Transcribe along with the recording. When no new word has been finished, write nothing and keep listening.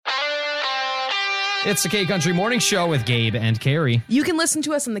It's the K-Country Morning Show with Gabe and Carrie. You can listen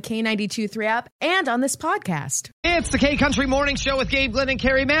to us on the K92.3 app and on this podcast. It's the K-Country Morning Show with Gabe, Glenn, and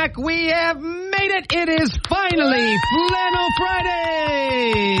Carrie Mack. We have made it. It is finally Flannel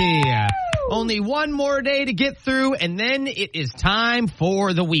Friday. Only one more day to get through, and then it is time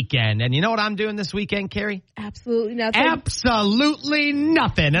for the weekend. And you know what I'm doing this weekend, Carrie? Absolutely nothing. Absolutely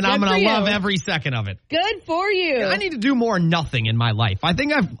nothing. And I'm going to love every second of it. Good for you. I need to do more nothing in my life. I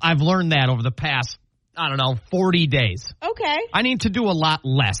think I've learned that over the past, 40 days. Okay. I need to do a lot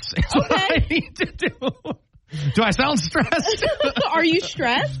less. Okay. I need to do. Do I sound stressed? Are you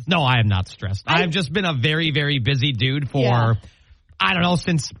stressed? No, I am not stressed. I've just been a very, very busy dude for,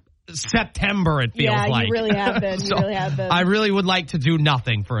 since September, it feels like. Yeah, you really have been. You really have been. I really would like to do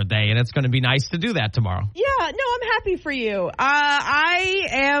nothing for a day, and it's going to be nice to do that tomorrow. Yeah, no, I'm happy for you. It's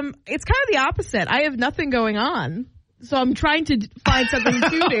kind of the opposite. I have nothing going on. So I'm trying to find something to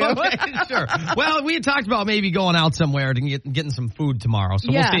do. Okay, sure. Well, we had talked about maybe going out somewhere and getting some food tomorrow.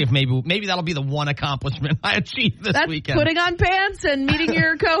 So we'll see if maybe that'll be the one accomplishment I achieve this weekend. Putting on pants and meeting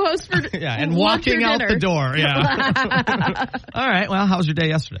your co-host for and walking out the door. Yeah. All right. Well, how was your day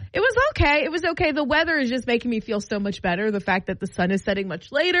yesterday? It was okay. It was okay. The weather is just making me feel so much better. The fact that the sun is setting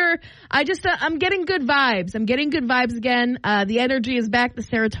much later. I'm getting good vibes. I'm getting good vibes again. The energy is back. The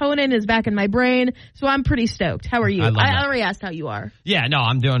serotonin is back in my brain. So I'm pretty stoked. How are you? I already asked how you are. Yeah, no,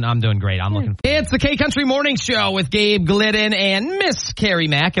 I'm doing great. It's the K-Country Morning Show with Gabe Glidden and Miss Carrie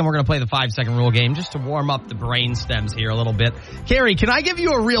Mack, and we're going to play the 5-second rule game just to warm up the brain stems here a little bit. Carrie, can I give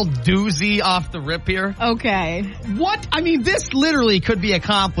you a real doozy off the rip here? Okay. What? I mean, this literally could be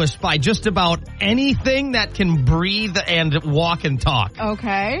accomplished by just about anything that can breathe and walk and talk.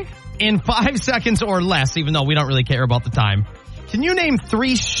 Okay. In 5 seconds or less, even though we don't really care about the time. Can you name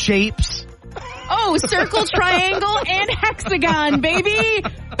 3 shapes? Oh, circle, triangle, and hexagon, baby.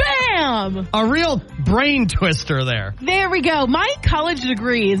 Bam! A real brain twister there. There we go. My college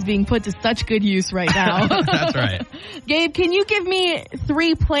degree is being put to such good use right now. That's right. Gabe, can you give me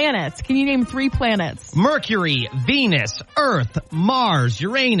 3 planets? Can you name 3 planets? Mercury, Venus, Earth, Mars,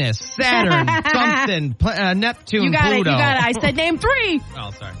 Uranus, Saturn, something, Neptune, you got Pluto. You got it. I said name 3.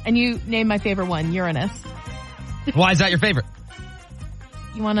 Oh, sorry. And you named my favorite one, Uranus. Why is that your favorite?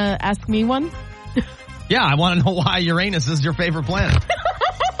 You want to ask me one? Yeah, I want to know why Uranus is your favorite planet.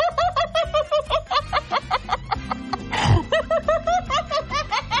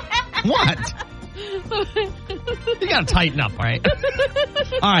 What? You gotta tighten up, all right?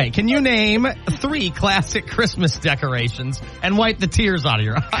 All right, can you name 3 classic Christmas decorations and wipe the tears out of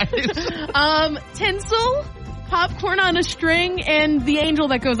your eyes? Tinsel, popcorn on a string, and the angel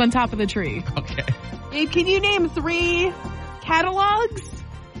that goes on top of the tree. Okay. Hey, can you name 3 catalogs?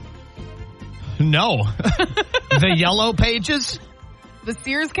 No. The Yellow Pages? The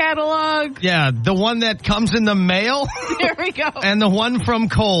Sears catalog? Yeah, the one that comes in the mail? There we go. And the one from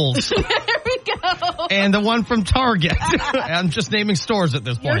Kohl's. There we go. And the one from Target. I'm just naming stores at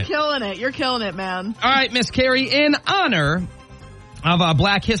this point. You're killing it. You're killing it, man. All right, Miss Carrie, in honor of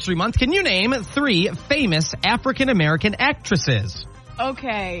Black History Month, can you name 3 famous African-American actresses?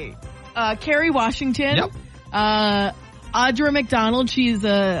 Okay. Kerry Washington. Yep. Audra McDonald, she's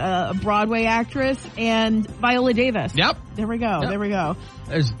a Broadway actress, and Viola Davis. Yep. There we go. Yep. There we go.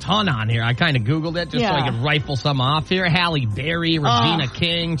 There's a ton on here. I kind of Googled it just so I could rifle some off here. Halle Berry, Regina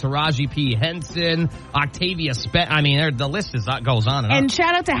King, Taraji P. Henson, Octavia Spencer. I mean, the list goes on and on. And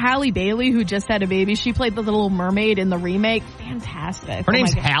shout out to Halle Bailey, who just had a baby. She played the Little Mermaid in the remake. Fantastic. Her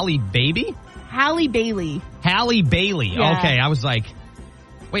name's Halle Baby? Halle Bailey. Halle Bailey. Yeah. Okay, I was like...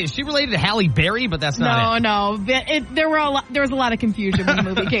 Wait, is she related to Halle Berry? But that's not it. No. There was a lot of confusion when the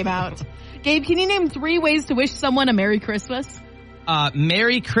movie came out. Gabe, can you name 3 ways to wish someone a Merry Christmas?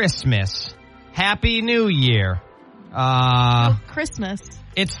 Merry Christmas. Happy New Year. Christmas.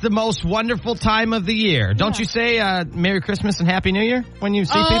 It's the most wonderful time of the year. Don't you say Merry Christmas and Happy New Year when you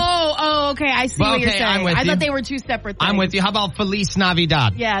see people? Oh, okay. I see what you're saying. I thought they were 2 separate things. I'm with you. How about Feliz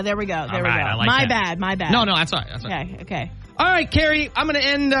Navidad? Yeah, there we go. There we go. I like my that. bad. No, that's all right. Okay. All right, Carrie, I'm going to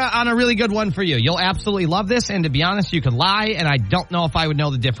end on a really good one for you. You'll absolutely love this, and to be honest, you could lie, and I don't know if I would know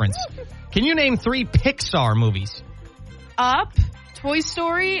the difference. Can you name 3 Pixar movies? Up, Toy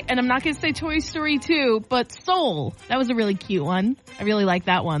Story, and I'm not going to say Toy Story 2, but Soul. That was a really cute one. I really like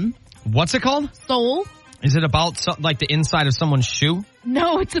that one. What's it called? Soul. Is it about like the inside of someone's shoe?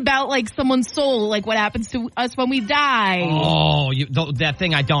 No, it's about like someone's soul, like what happens to us when we die. Oh, that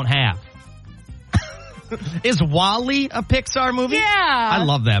thing I don't have. Is WALL-E a Pixar movie? Yeah. I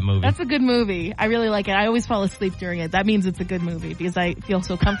love that movie. That's a good movie. I really like it. I always fall asleep during it. That means it's a good movie because I feel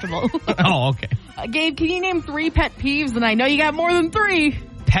so comfortable. Oh, okay. Gabe, can you name 3 pet peeves? And I know you got more than 3.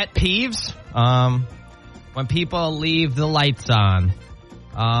 pet peeves, when people leave the lights on.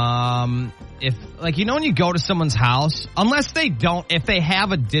 If, like, you know, when you go to someone's house, unless they don't, if they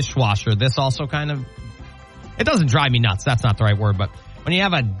have a dishwasher, this also kind of, it doesn't drive me nuts. That's not the right word, but when you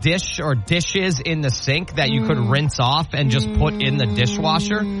have a dish or dishes in the sink that you could rinse off and just put in the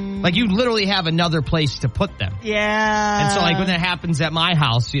dishwasher, like, you literally have another place to put them. Yeah. And so, like, when that happens at my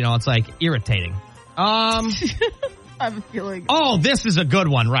house, you know, it's, like, irritating. I'm feeling. Oh, this is a good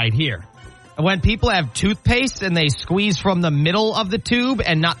one right here. When people have toothpaste and they squeeze from the middle of the tube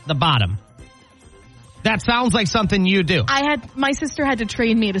and not the bottom. That sounds like something you do. My sister had to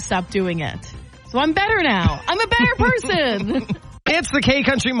train me to stop doing it. So I'm better now. I'm a better person. It's the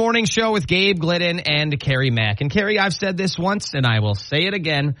K-Country Morning Show with Gabe Glidden and Carrie Mack. And Carrie, I've said this once and I will say it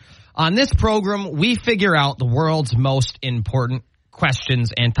again. On this program, we figure out the world's most important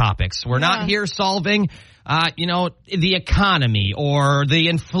questions and topics. We're not here solving, the economy or the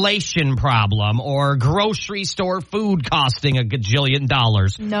inflation problem or grocery store food costing a gajillion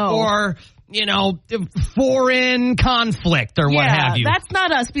dollars. No. Or, foreign conflict or what have you. That's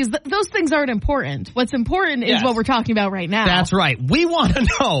not us because those things aren't important. What's important is what we're talking about right now. That's right. We want to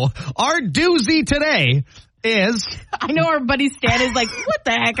know, our doozy today is... I know our buddy Stan is like, what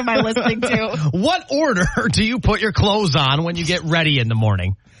the heck am I listening to? What order do you put your clothes on when you get ready in the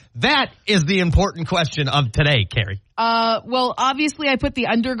morning? That is the important question of today, Carrie. Well, obviously I put the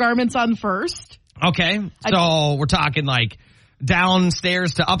undergarments on first. Okay. So we're talking like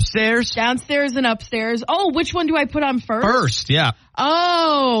downstairs to upstairs? Downstairs and upstairs. Oh, which one do I put on first? First, yeah.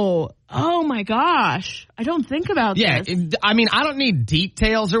 Oh my gosh. I don't think about this. Yeah, I mean, I don't need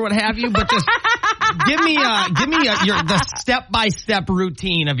details or what have you, but just give me the step-by-step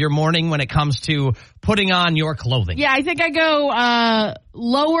routine of your morning when it comes to putting on your clothing. Yeah, I think I go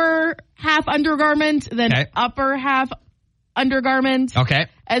lower half undergarment, then upper half undergarment. Okay.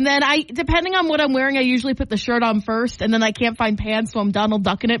 And then depending on what I'm wearing, I usually put the shirt on first, and then I can't find pants, so I'm Donald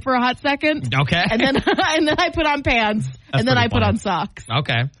Ducking it for a hot second. Okay. And then I put on pants, and then I put on socks.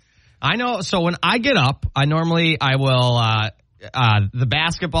 Okay. I know. So when I get up, I will the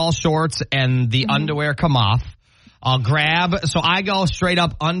basketball shorts and the underwear come off. I'll grab. So I go straight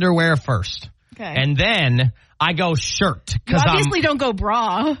up underwear first. Okay. And then I go shirt. You obviously don't go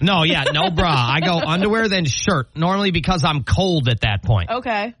bra. No, no bra. I go underwear, then shirt. Normally because I'm cold at that point.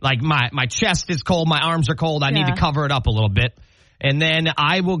 Okay. Like my chest is cold, my arms are cold. I need to cover it up a little bit. And then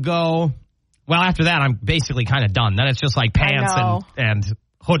I will go, well, after that, I'm basically kind of done. Then it's just like pants and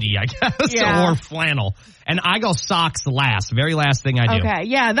hoodie, I guess, or flannel. And I go socks last, very last thing I do. Okay,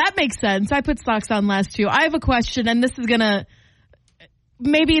 yeah, that makes sense. I put socks on last too. I have a question, and this is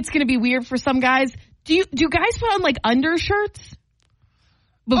maybe it's gonna be weird for some guys. Do guys put on like undershirts?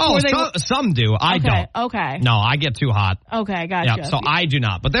 Some do. I don't. Okay. No, I get too hot. Okay, gotcha. Yeah, so I do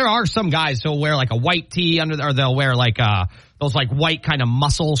not. But there are some guys who'll wear like a white tee under, or they'll wear like those like white kind of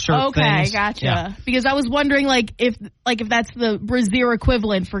muscle shirt things. Okay, gotcha. Yeah. Because I was wondering if that's the brassiere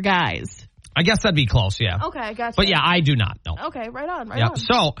equivalent for guys. I guess that'd be close, yeah. Okay, gotcha. But yeah, I do not. No. Okay, right on.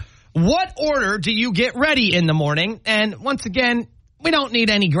 So, what order do you get ready in the morning? And once again, we don't need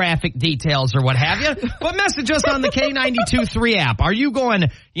any graphic details or what have you, but message us on the K92.3 app. Are you going,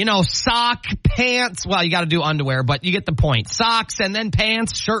 sock, pants? Well, you got to do underwear, but you get the point. Socks and then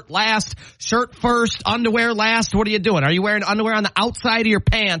pants, shirt last, shirt first, underwear last. What are you doing? Are you wearing underwear on the outside of your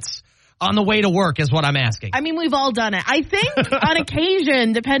pants on the way to work is what I'm asking. I mean, we've all done it. I think on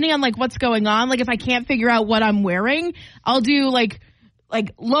occasion, depending on like what's going on, like if I can't figure out what I'm wearing, I'll do like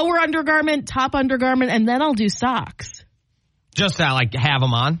lower undergarment, top undergarment, and then I'll do socks. Just to have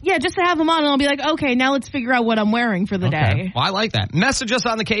them on? Yeah, just to have them on, and I'll be like, okay, now let's figure out what I'm wearing for the day. Well, I like that. Message us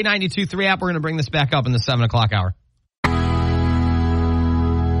on the K92.3 app. We're going to bring this back up in the 7 o'clock hour.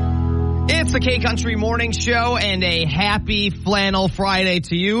 It's the K-Country Morning Show, and a happy Flannel Friday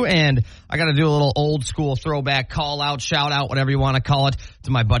to you. And I got to do a little old school throwback call out, shout out, whatever you want to call it,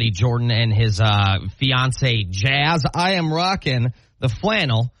 to my buddy Jordan and his fiance Jazz. I am rocking the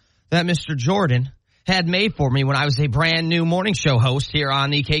flannel that Mr. Jordan had made for me when I was a brand new morning show host here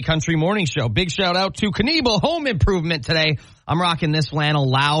on the K-Country Morning Show. Big shout out to Knievel Home Improvement today. I'm rocking this flannel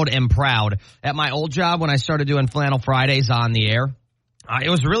loud and proud. At my old job, when I started doing Flannel Fridays on the air,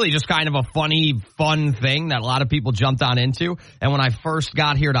 it was really just kind of a fun thing that a lot of people jumped on into. And when I first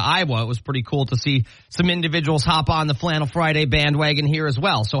got here to Iowa, it was pretty cool to see some individuals hop on the Flannel Friday bandwagon here as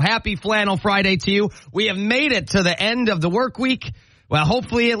well. So happy Flannel Friday to you. We have made it to the end of the work week. Well,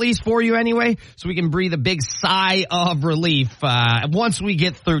 hopefully at least for you anyway, so we can breathe a big sigh of relief. Once we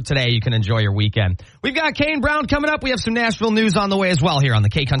get through today, you can enjoy your weekend. We've got Kane Brown coming up. We have some Nashville news on the way as well here on the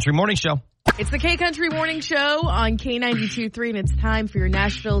K-Country Morning Show. It's the K-Country Morning Show on K92.3, and it's time for your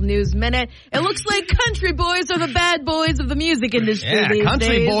Nashville News Minute. It looks like country boys are the bad boys of the music industry these country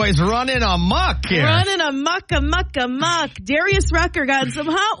days. boys running amok here. Running amok. Darius Rucker got some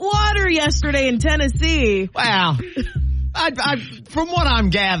hot water yesterday in Tennessee. Wow. From what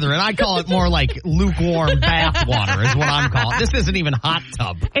I'm gathering, I call it more like lukewarm bath water is what I'm calling it. This isn't even hot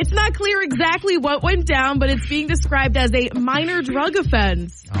tub. It's not clear exactly what went down, but it's being described as a minor drug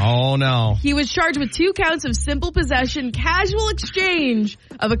offense. Oh, no. He was charged with 2 counts of simple possession, casual exchange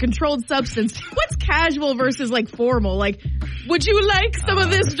of a controlled substance. What's casual versus like formal? Like, would you like some of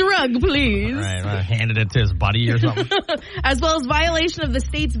this drug, please? Right, handed it to his buddy or something. As well as violation of the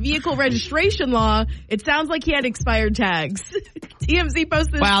state's vehicle registration law. It sounds like he had expired tags. TMZ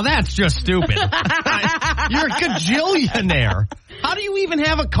posted. Wow, that's just stupid. You're a gajillionaire. How do you even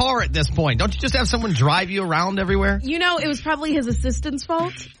have a car at this point? Don't you just have someone drive you around everywhere? You know, it was probably his assistant's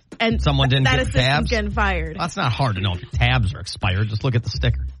fault. And someone didn't that get assistant's tabs? getting fired. Well, that's not hard to know if your tabs are expired. Just look at the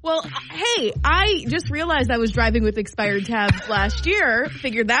sticker. Well, hey, I just realized I was driving with expired tabs last year.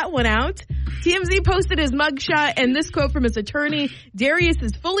 Figured that one out. TMZ posted his mugshot and this quote from his attorney. Darius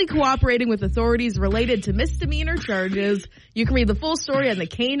is fully cooperating with authorities related to misdemeanor charges. You can read the full story on the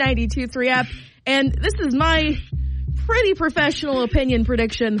K92.3 app. And this is my pretty professional opinion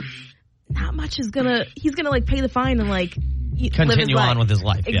prediction. Not much is he's gonna like pay the fine and like continue on with his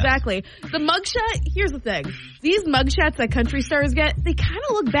life. Exactly. Yes. The mugshot, here's the thing. These mugshots that country stars get, they kind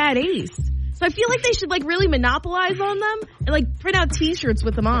of look bad ace. So I feel like they should like really monopolize on them and like print out t-shirts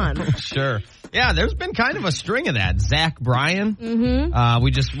with them on. Sure. Yeah, there's been kind of a string of that. Zach Bryan.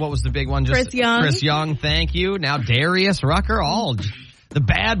 Mm-hmm. What was the big one? Chris Young. Chris Young, thank you. Now Darius Rucker, all the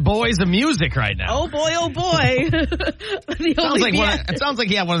bad boys of music right now. Oh boy, oh boy. It sounds like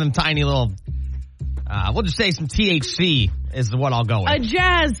he had one of them tiny little, we'll just say some THC is what I'll go with. A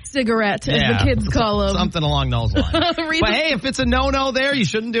jazz cigarette, as the kids call them. Something along those lines. But hey, if it's a no-no there, you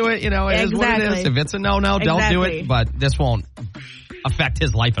shouldn't do it. You know, it is what it is. If it's a no-no, don't do it. But this won't affect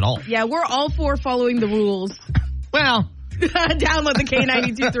his life at all. Yeah, we're all for following the rules. Well... Download the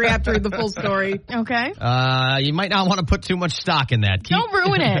K92.3 app to read the full story. Okay. You might not want to put too much stock in that. Don't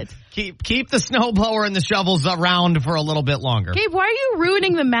ruin it. Keep the snowblower and the shovels around for a little bit longer. Gabe, why are you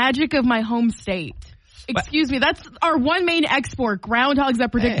ruining the magic of my home state? Excuse me, that's our one main export, groundhogs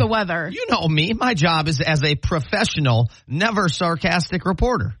that predict the weather. You know me. My job is as a professional, never sarcastic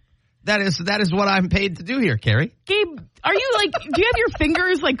reporter. That is what I'm paid to do here, Carrie. Gabe, are you like, do you have your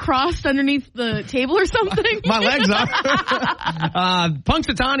fingers like crossed underneath the table or something? My legs are.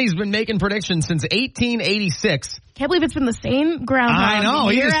 Punxsutawney's been making predictions since 1886. Can't believe it's been the same groundhog. I know.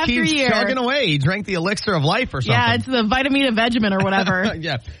 He just keeps year. chugging away. He drank the elixir of life or something. Yeah, it's the Vitamina Vegemin or whatever.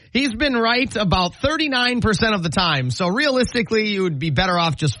 Yeah. He's been right about 39% of the time. So realistically, you would be better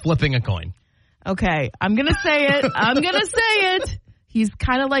off just flipping a coin. Okay. I'm going to say it. He's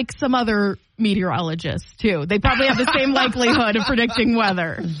kind of like some other meteorologists, too. They probably have the same likelihood of predicting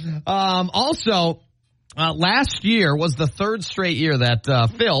weather. Also, last year was the third straight year that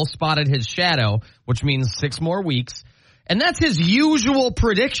Phil spotted his shadow, which means 6 more weeks. And that's his usual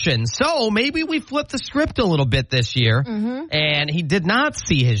prediction. So maybe we flipped the script a little bit this year, and he did not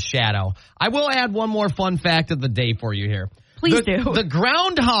see his shadow. I will add one more fun fact of the day for you here. Please do. The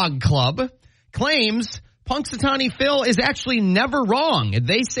Groundhog Club claims Punxsutawney Phil is actually never wrong.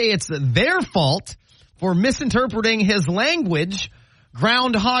 They say it's their fault for misinterpreting his language,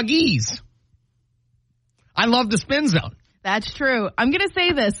 groundhogese. I love the spin zone. That's true. I'm going to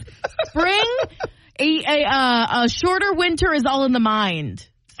say this. Spring, a shorter winter is all in the mind.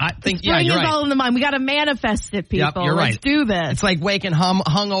 I think, Spring you're is right. all in the mind. We got to manifest it, people. Yep, you're right. Let's do this. It's like waking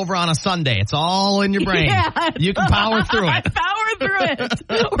hung over on a Sunday. It's all in your brain. Yeah, you can power through it. Power through it.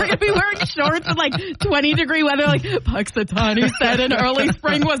 We're going to be wearing shorts in like 20-degree weather. Like Punxsutawney said an early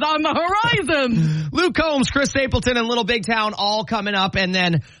spring was on the horizon. Luke Combs, Chris Stapleton, and Little Big Town all coming up. And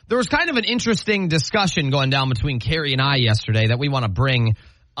then there was kind of an interesting discussion going down between Carrie and I yesterday that we want to bring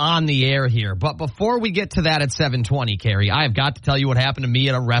on the air here. But before we get to that at 7:20, Carrie, I have got to tell you what happened to me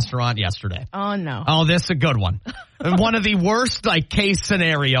at a restaurant yesterday. Oh, no. Oh, this is a good one. One of the worst case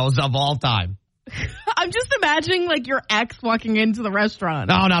scenarios of all time. I'm just imagining your ex walking into the restaurant.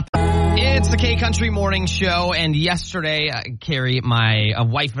 No, not It's the K-Country Morning Show, and yesterday, Carrie, my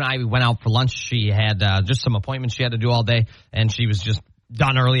wife and I, we went out for lunch. She had just some appointments she had to do all day, and she was just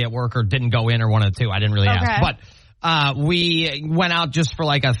done early at work or didn't go in or one of the two. I didn't really ask. But we went out just for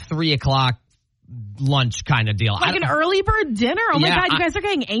a 3:00 lunch kind of deal. Like an early bird dinner? Oh, my God, you guys are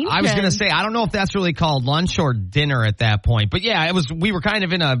getting ancient. I was going to say, I don't know if that's really called lunch or dinner at that point. But, yeah, we were kind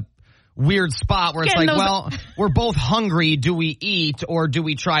of in weird spot where it's Getting like, those- well, we're both hungry. Do we eat or do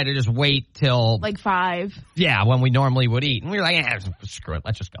we try to just wait till Like 5. when we normally would eat? And we were like, screw it,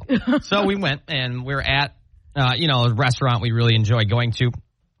 let's just go. So we went and we're at, a restaurant we really enjoy going to.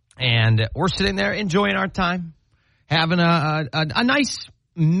 And we're sitting there enjoying our time, having a nice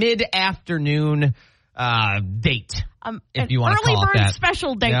mid-afternoon date, if you want to call it that. Early bird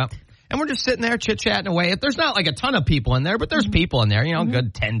special date. Yep. And we're just sitting there chit-chatting away. There's not like a ton of people in there, but there's people in there,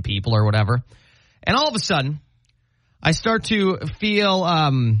 good 10 people or whatever. And all of a sudden, I start to feel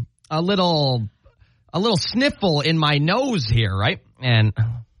a little sniffle in my nose here, right? And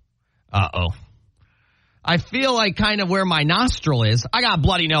I feel like kind of where my nostril is. I got a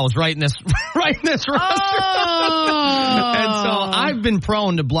bloody nose right in this restaurant. Oh. And so I've been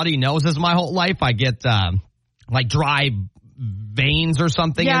prone to bloody noses my whole life. I get like dry veins or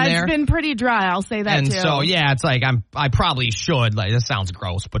something in there. Yeah, it's been pretty dry. I'll say that too. And so, it's like I probably should, like, this sounds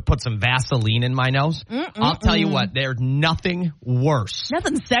gross, but put some Vaseline in my nose. I'll tell you what, there's nothing worse.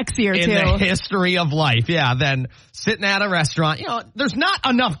 Nothing sexier, in the history of life, than sitting at a restaurant. There's not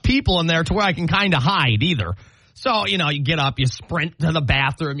enough people in there to where I can kind of hide either. So, you get up, you sprint to the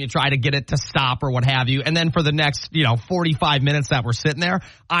bathroom, you try to get it to stop or what have you. And then for the next, 45 minutes that we're sitting there,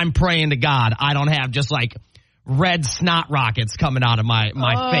 I'm praying to God I don't have just like red snot rockets coming out of my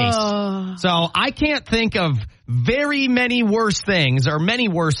face. So I can't think of very many worse things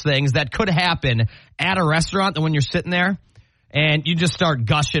that could happen at a restaurant than when you're sitting there and you just start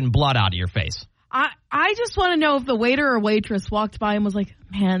gushing blood out of your face. I just want to know if the waiter or waitress walked by and was like,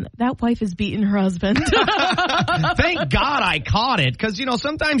 man, that wife is beating her husband. Thank God I caught it because,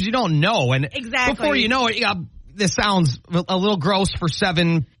 sometimes you don't know. And exactly. Before you know it, this sounds a little gross for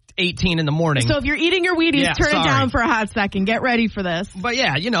 7:18 in the morning. So if you're eating your Wheaties, turn it down for a hot second. Get ready for this. But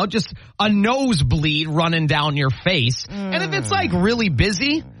just a nosebleed running down your face. And if it's like really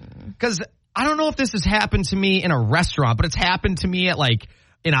busy, because I don't know if this has happened to me in a restaurant, but it's happened to me at like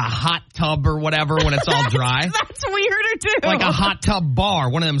in a hot tub or whatever when it's all dry. That's weirder too. Like a hot tub bar,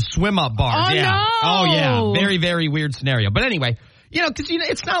 one of them swim up bars. Oh, yeah. no. Oh yeah. Very, very weird scenario. But anyway, because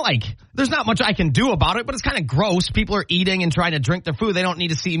it's not like there's not much I can do about it, but it's kind of gross. People are eating and trying to drink their food. They don't need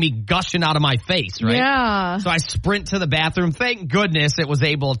to see me gushing out of my face, right? Yeah. So I sprint to the bathroom. Thank goodness it was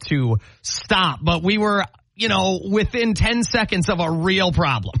able to stop, but we were, within 10 seconds of a real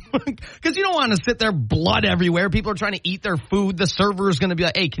problem. Because you don't want to sit there blood everywhere. People are trying to eat their food. The server is going to be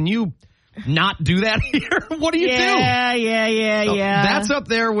like, hey, can you not do that here? What do you do? Yeah. That's up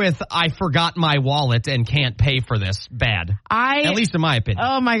there with I forgot my wallet and can't pay for this bad. At least in my opinion.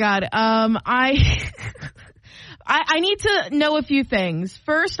 Oh my God. I need to know a few things.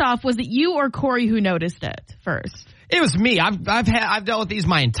 First off, was it you or Corey who noticed it first? It was me. I've dealt with these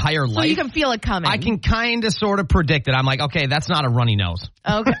my entire life. So you can feel it coming. I can kind of sort of predict it. I'm like, okay, that's not a runny nose.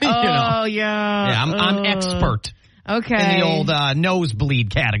 Okay. Oh, yeah. Yeah, I'm expert. Okay. In the old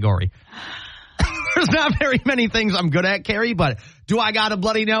nosebleed category. There's not very many things I'm good at, Carrie, but do I got a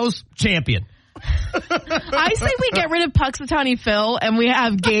bloody nose? Champion. I say we get rid of Puxatawny Phil and we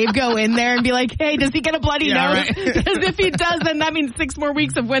have Gabe go in there and be like, hey, does he get a bloody nose? Right. Because if he does, then that means 6 more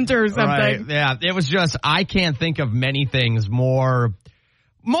weeks of winter or something. Right. Yeah, it was just, I can't think of many things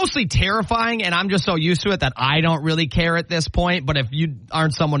mostly terrifying, and I'm just so used to it that I don't really care at this point. But if you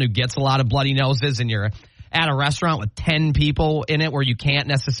aren't someone who gets a lot of bloody noses and you're at a restaurant with 10 people in it where you can't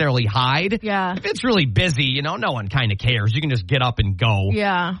necessarily hide. Yeah. If it's really busy, no one kind of cares. You can just get up and go.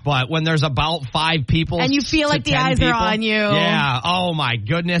 Yeah. But when there's about 5 people. And you feel like the eyes are on you. Yeah. Oh my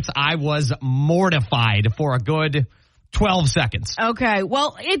goodness. I was mortified for a good 12 seconds. Okay.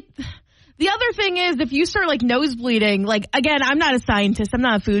 Well, the other thing is, if you start like nosebleeding, like, again, I'm not a scientist, I'm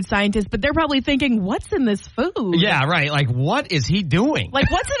not a food scientist, but they're probably thinking, what's in this food? Yeah, right. Like, what is he doing? Like,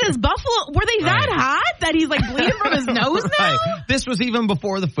 what's in his buffalo? Were they that hot that he's like bleeding from his nose now? Right. This was even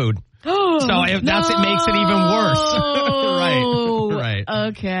before the food. So it makes it even worse. Right.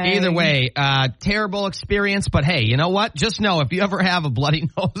 Okay. Either way, terrible experience, but hey, you know what? Just know if you ever have a bloody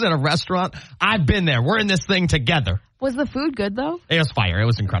nose at a restaurant, I've been there. We're in this thing together. Was the food good though? It was fire. It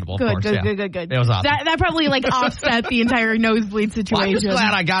was incredible. Good, of course. good. It was awesome. That probably like offset the entire nosebleed situation. Well, I'm just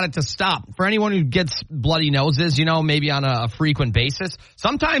glad I got it to stop. For anyone who gets bloody noses, maybe on a frequent basis,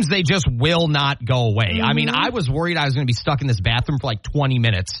 sometimes they just will not go away. Mm-hmm. I mean, I was worried I was going to be stuck in this bathroom for like 20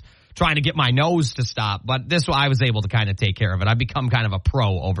 minutes trying to get my nose to stop. But this one, I was able to kind of take care of it. I've become kind of a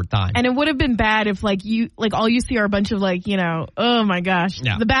pro over time. And it would have been bad if all you see are a bunch of oh my gosh,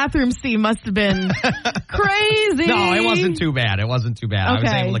 the bathroom scene must have been crazy. No, it wasn't too bad. Okay. I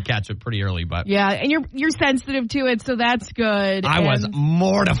was able to catch it pretty early, but yeah, and you're sensitive to it, so that's good. I was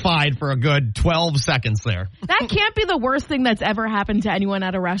mortified for a good 12 seconds there. That can't be the worst thing that's ever happened to anyone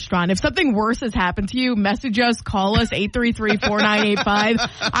at a restaurant. If something worse has happened to you, message us, call us 833-4985.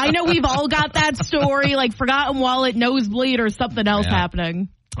 I know we've all got that story, like forgotten wallet, nosebleed, or something else happening.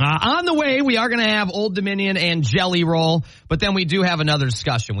 On the way, we are going to have Old Dominion and Jelly Roll, but then we do have another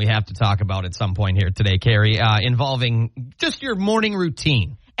discussion we have to talk about at some point here today, Carrie, involving just your morning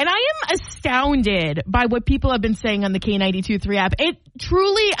routine. And I am astounded by what people have been saying on the K92.3 app. It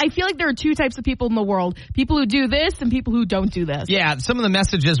truly, I feel like there are two types of people in the world. People who do this and people who don't do this. Yeah, some of the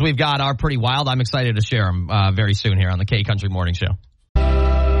messages we've got are pretty wild. I'm excited to share them very soon here on the K Country Morning Show.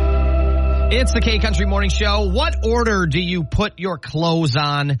 It's the K Country Morning Show. What order do you put your clothes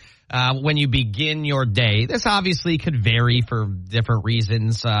on when you begin your day? This obviously could vary for different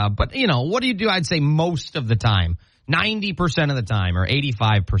reasons, but, what do you do, I'd say, most of the time? 90% of the time, or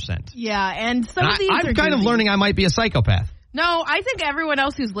 85%. Yeah, and some of these I'm kind of learning I might be a psychopath. No, I think everyone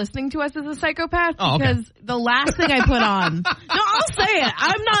else who's listening to us is a psychopath because the last thing I put on. No, I'll say it.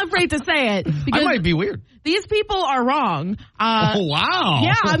 I'm not afraid to say it. I might be weird. These people are wrong. Oh, wow.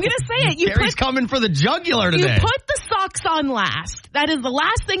 Yeah, I'm going to say it. Carrie's coming for the jugular today. You put the socks on last. That is the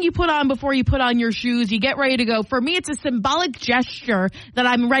last thing you put on before you put on your shoes. You get ready to go. For me, it's a symbolic gesture that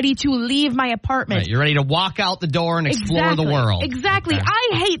I'm ready to leave my apartment. Right, you're ready to walk out the door and explore the world. Exactly. Okay.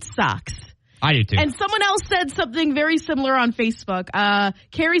 I hate socks. I do too. And someone else said something very similar on Facebook.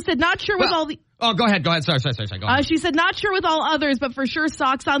 Carrie said, not sure with all the... Oh, go ahead. Sorry. Go ahead. She said, not sure with all others, but for sure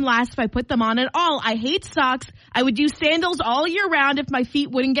socks on last if I put them on at all. I hate socks. I would do sandals all year round if my feet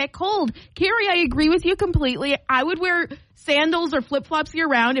wouldn't get cold. Carrie, I agree with you completely. I would wear sandals or flip-flops year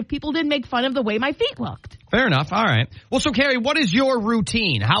round if people didn't make fun of the way my feet looked. Fair enough. All right. Well, so Carrie, what is your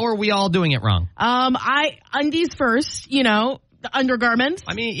routine? How are we all doing it wrong? Undies first, the undergarments.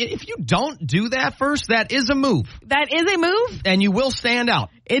 I mean, if you don't do that first, that is a move. That is a move. And you will stand out.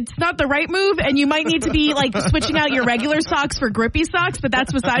 It's not the right move, and you might need to be switching out your regular socks for grippy socks, but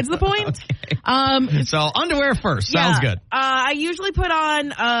that's besides the point. Okay. So underwear first. Sounds good. I usually put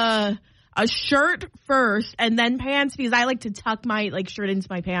on a shirt first and then pants because I like to tuck my shirt into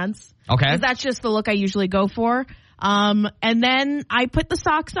my pants. Okay. Because that's just the look I usually go for. And then I put the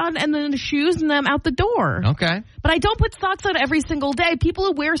socks on and then the shoes and then I'm out the door. Okay. But I don't put socks on every single day. People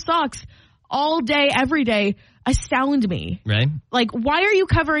who wear socks all day, every day, astound me. Right. Why are you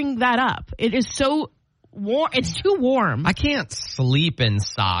covering that up? It is so warm. It's too warm. I can't sleep in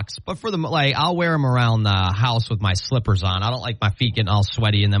socks, but for I'll wear them around the house with my slippers on. I don't like my feet getting all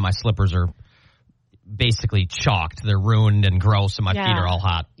sweaty and then my slippers are basically chalked. They're ruined and gross and my feet are all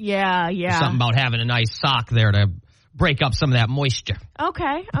hot. Yeah. There's something about having a nice sock there to break up some of that moisture.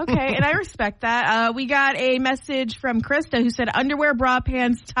 Okay. And I respect that. We got a message from Krista who said underwear, bra,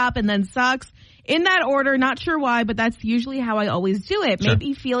 pants, top, and then socks. In that order, not sure why, but that's usually how I always do it. Sure.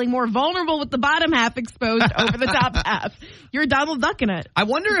 Maybe feeling more vulnerable with the bottom half exposed over the top half. You're Donald Duck in it. I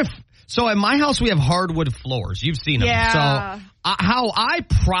wonder so at my house we have hardwood floors. You've seen them. Yeah. So how I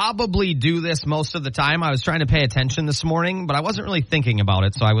probably do this most of the time, I was trying to pay attention this morning, but I wasn't really thinking about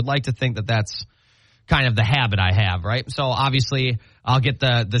it. So I would like to think that that's kind of the habit I have, right? So obviously I'll get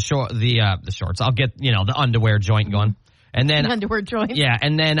the shorts. I'll get, the underwear joint going. And then the underwear joint. Yeah,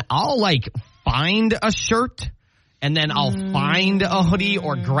 and then I'll find a shirt and then I'll find a hoodie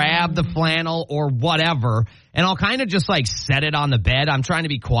or grab the flannel or whatever and I'll kind of just set it on the bed. I'm trying to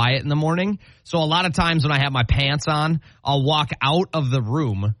be quiet in the morning. So a lot of times when I have my pants on, I'll walk out of the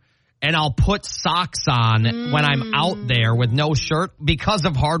room and I'll put socks on when I'm out there with no shirt because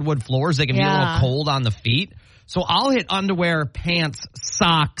of hardwood floors. They can be a little cold on the feet. So I'll hit underwear, pants,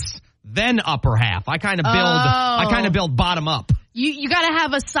 socks, then upper half. I kind of build bottom up. You got to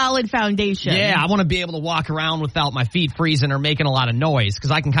have a solid foundation. Yeah, I want to be able to walk around without my feet freezing or making a lot of noise because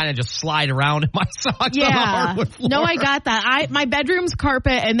I can kind of just slide around in my socks on the hardwood floor. No, I got that. My bedroom's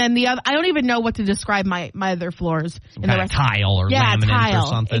carpet, and then the other. I don't even know what to describe my other floors. Some kind of tile or laminate or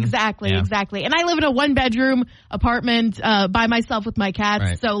something. Exactly. And I live in a 1-bedroom apartment by myself with my cats.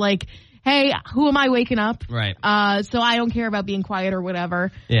 Right. So hey, who am I waking up? Right. So I don't care about being quiet or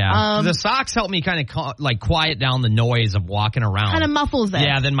whatever. Yeah. The socks help me kind of quiet down the noise of walking around. Kind of muffles it.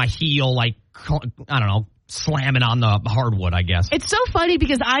 Yeah. Then my heel, I don't know, slamming on the hardwood, I guess. It's so funny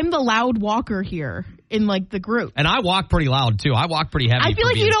because I'm the loud walker here in the group. And I walk pretty loud too. I walk pretty heavy. I feel for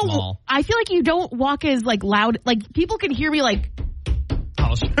like being you don't. Small. I feel like you don't walk as loud. People can hear me Oh,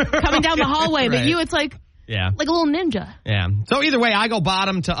 coming down the hallway. Right. But you, it's like a little ninja. Yeah. So either way, I go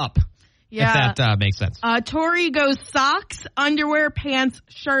bottom to up. Yeah. If that makes sense. Tori goes socks, underwear, pants,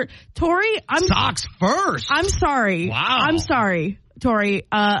 shirt. Tori, socks first. I'm sorry. Wow. I'm sorry, Tori.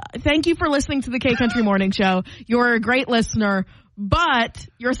 Thank you for listening to the K Country Morning Show. You're a great listener, but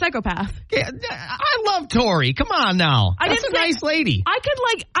you're a psychopath. Yeah, I love Tori. Come on now. That's a nice lady. I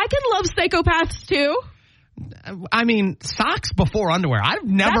could love psychopaths too. I mean, socks before underwear. I've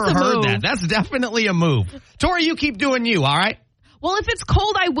never heard that. That's definitely a move. Tori, you keep doing you, all right? Well, if it's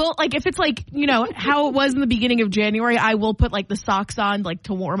cold, I will, if it's how it was in the beginning of January, I will put the socks on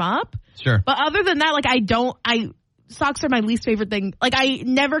to warm up. Sure. But other than that, socks are my least favorite thing. I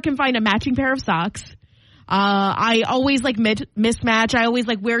never can find a matching pair of socks. I always mismatch. I always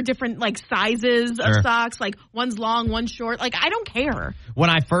wear different sizes of socks. One's long, one's short. I don't care.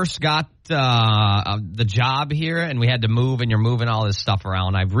 When I first got the job here and we had to move and you're moving all this stuff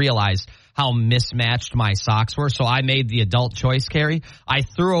around, I realized how mismatched my socks were. So I made the adult choice, Carrie. I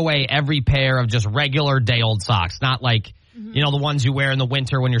threw away every pair of just regular day old socks, not the ones you wear in the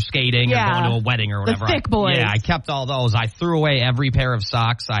winter when you're skating or going to a wedding or whatever. The thick boys. Yeah, I kept all those. I threw away every pair of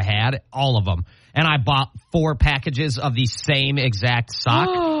socks I had, all of them. And I bought 4 packages of the same exact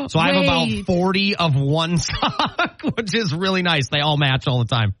sock. So I have about 40 of one sock, which is really nice. They all match all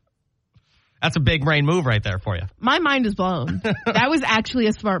the time. That's a big brain move right there for you. My mind is blown. That was actually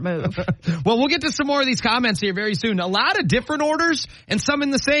a smart move. Well, we'll get to some more of these comments here very soon. A lot of different orders and some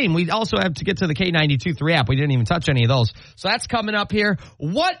in the same. We also have to get to the K92.3 app. We didn't even touch any of those. So that's coming up here.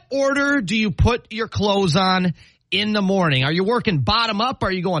 What order do you put your clothes on in the morning? Are you working bottom up?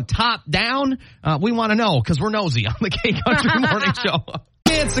 Are you going top down? We want to know because we're nosy on the K Country Morning Show.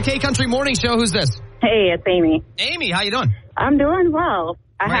 Hey, it's the K Country Morning Show. Who's this? Hey, it's Amy. Amy, how you doing? I'm doing well.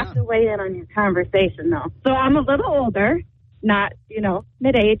 I have to weigh in on your conversation, though. So I'm a little older, not,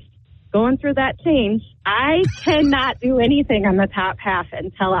 mid-age, going through that change. I cannot do anything on the top half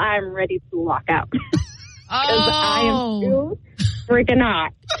until I'm ready to walk out. Because I am too freaking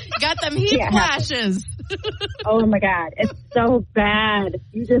hot. Got them heat flashes. Oh, my God. It's so bad.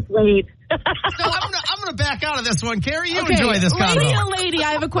 You just wait. So I'm gonna back out of this one. Carrie, you enjoy this convo. Lady,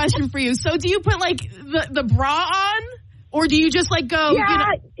 I have a question for you. So do you put, the bra on? Or do you just go?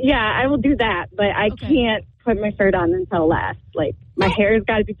 Yeah, I will do that, but I can't put my shirt on until last. My hair's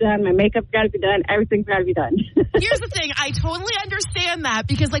got to be done, my makeup's got to be done, everything's got to be done. Here's the thing, I totally understand that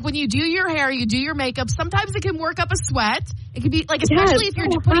because when you do your hair, you do your makeup, sometimes it can work up a sweat. It can be especially if you're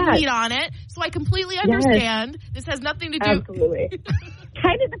putting heat on it. So I completely understand. Yes. This has nothing to do. Absolutely.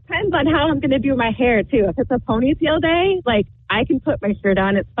 Kind of depends on how I'm going to do my hair too. If it's a ponytail day, I can put my shirt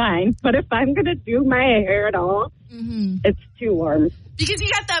on, it's fine. But if I'm going to do my hair at all, it's too warm. Because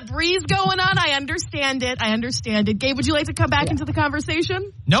you got that breeze going on. I understand it. Gabe, would you like to come back into the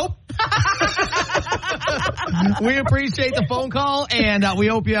conversation? Nope. We appreciate the phone call, and we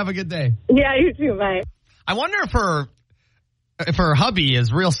hope you have a good day. Yeah, you too. Bye. I wonder if her hubby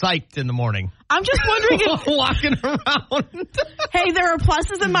is real psyched in the morning. I'm just wondering if... Walking around. Hey, there are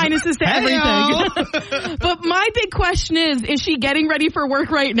pluses and minuses to everything. But my big question is she getting ready for work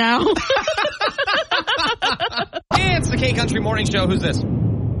right now? Hey, it's the K Country Morning Show. Who's this?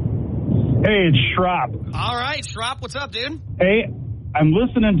 Hey, it's Schropp. All right, Schropp, what's up, dude? Hey, I'm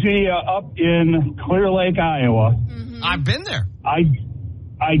listening to you up in Clear Lake, Iowa. Mm-hmm. I've been there.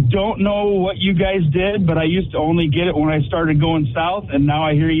 I don't know what you guys did, but I used to only get it when I started going south, and now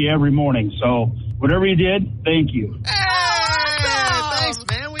I hear you every morning. So whatever you did, thank you. Hey, thanks,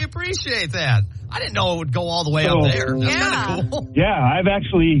 man. We appreciate that. I didn't know it would go all the way up there. That's kind of cool. Yeah, I've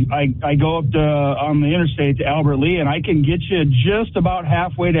actually, I go up on the interstate to Albert Lea, and I can get you just about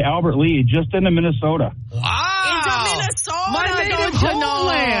halfway to Albert Lea, just into Minnesota. Wow. Into Minnesota. My native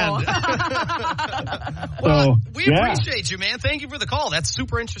homeland. Well, we appreciate you, man. Thank you for the call. That's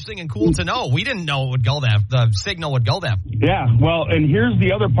super interesting and cool to know. We didn't know it would go that, the signal would go that. Yeah, well, and here's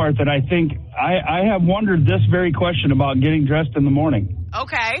the other part that I think, I have wondered this very question about getting dressed in the morning.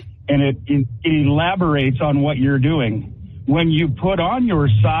 Okay. And it elaborates on what you're doing. When you put on your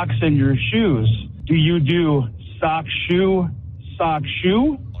socks and your shoes, do you do sock, shoe,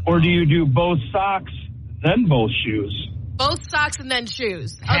 or do you do both socks, then both shoes? Both socks and then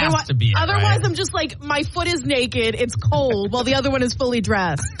shoes. Has to be it, otherwise, right? I'm just my foot is naked, it's cold, while the other one is fully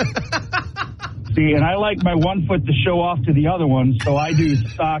dressed. See, and I like my one foot to show off to the other one, so I do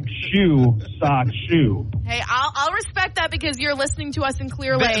sock, shoe. Hey, I'll respect that because you're listening to us in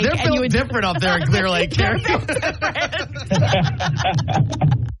Clear Lake. They're built different up there in Clear Lake.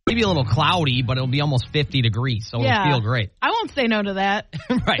 Maybe a little cloudy, but it'll be almost 50 degrees, so it'll feel great. I won't say no to that.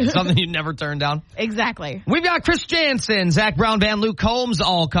 Right, something you'd never turn down. Exactly. We've got Chris Jansen, Zach Brown, Van Luke Combs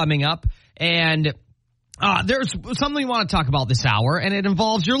all coming up, and there's something we want to talk about this hour, and it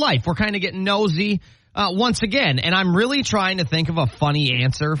involves your life. We're kind of getting nosy once again, and I'm really trying to think of a funny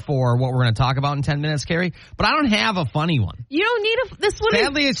answer for what we're going to talk about in 10 minutes, Carrie, but I don't have a funny one. You don't need this one.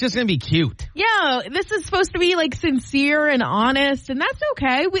 Sadly, it's just going to be cute. Yeah, this is supposed to be like sincere and honest, and that's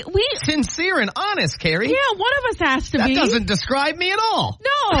okay. We Sincere and honest, Carrie. Yeah, one of us has to be. That doesn't describe me at all.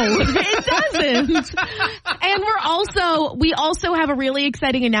 No, it doesn't. And we also have a really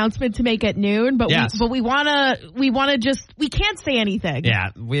exciting announcement to make at noon, but we want to we can't say anything. Yeah,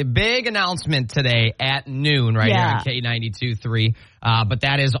 we have a big announcement today at noon here on K92.3. But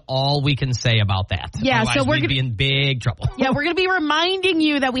that is all we can say about that. Yeah, otherwise so we're we'd be in big trouble. Yeah, we're going to be reminding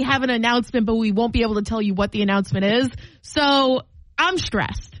you that we have an announcement, but we won't be able to tell you what the announcement is. So I'm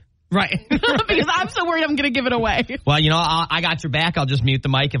stressed. Right. Because I'm so worried I'm going to give it away. Well, I got your back. I'll just mute the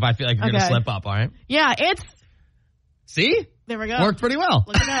mic if I feel like you're going to slip up, all right? Yeah, it's... See? There we go. Worked pretty well.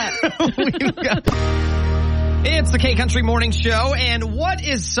 Look at that. It's the K-Country Morning Show, and what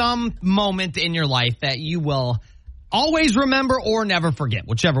is some moment in your life that you will always remember or never forget,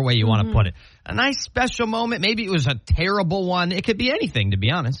 whichever way you want to put it? A nice special moment. Maybe it was a terrible one. It could be anything, to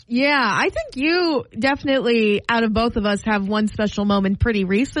be honest. Yeah, I think you definitely, out of both of us, have one special moment pretty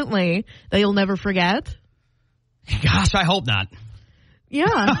recently that you'll never forget. Gosh, I hope not. Yeah.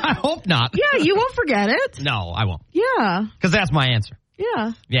 I hope not. Yeah, you won't forget it. No, I won't. Yeah. Because that's my answer.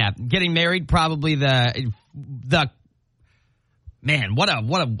 Yeah. Yeah, getting married, probably the man,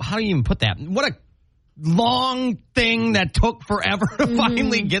 how do you even put that? What a long thing that took forever to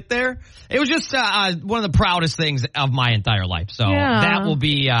finally get there. It was just one of the proudest things of my entire life. So that will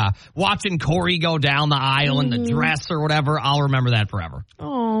be watching Corey go down the aisle in the dress or whatever. I'll remember that forever.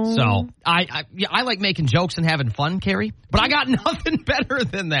 Oh. So I like making jokes and having fun, Carrie, but I got nothing better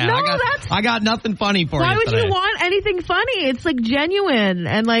than that. No, I got nothing funny for you. Why would today. you want anything funny? It's like genuine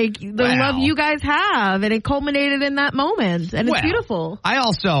and like the love you guys have, and it culminated in that moment, and it's beautiful. I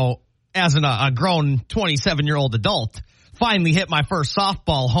also, as a grown 27-year-old adult, finally hit my first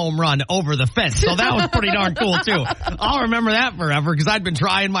softball home run over the fence. So that was pretty darn cool, too. I'll remember that forever because I'd been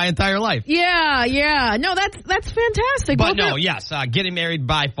trying my entire life. Yeah. No, that's fantastic. But getting married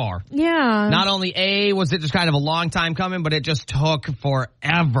by far. Yeah. Not only was it just kind of a long time coming, but it just took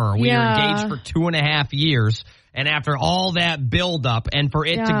forever. We were engaged for 2.5 years. And after all that buildup and for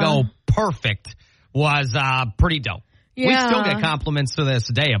it to go perfect was pretty dope. Yeah. We still get compliments to this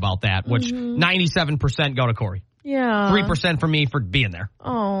day about that, which 97% go to Corey. Yeah. 3% for me for being there.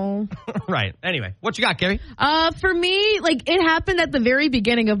 Oh. Right. Anyway, what you got, Carrie? For me, it happened at the very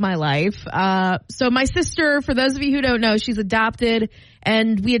beginning of my life. So my sister, for those of you who don't know, she's adopted,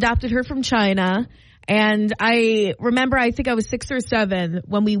 and we adopted her from China. And I remember, I think I was 6 or 7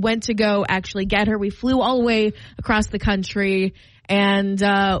 when we went to go actually get her. We flew all the way across the country. And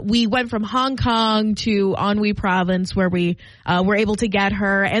we went from Hong Kong to Anhui province where we were able to get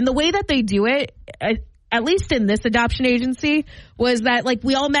her. And the way that they do it, at least in this adoption agency, was that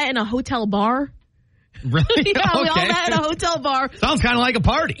we all met in a hotel bar. Really? Yeah, okay. We all met in a hotel bar. Sounds kind of like a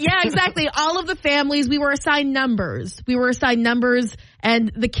party. Yeah, exactly. All of the families, we were assigned numbers.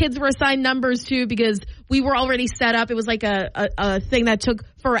 And the kids were assigned numbers too because we were already set up. It was like a thing that took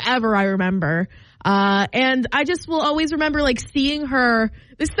forever, I remember. And I just will always remember seeing her.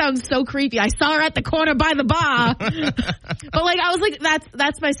 This sounds so creepy. I saw her at the corner by the bar. But I was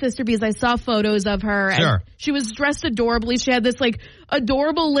that's my sister because I saw photos of her. Sure. And she was dressed adorably. She had this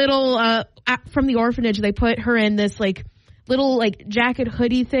adorable little, from the orphanage, they put her in this little jacket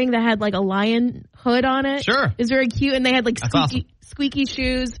hoodie thing that had a lion hood on it. Sure. It was very cute. And they had squeaky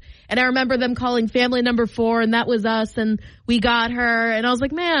shoes. And I remember them calling family number 4, and that was us, and we got her. And I was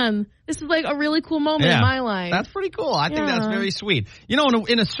like, man, this is a really cool moment in my life. That's pretty cool. I think that's very sweet.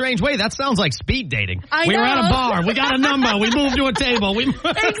 In a strange way, that sounds like speed dating. We were at a bar. We got a number. We moved to a table.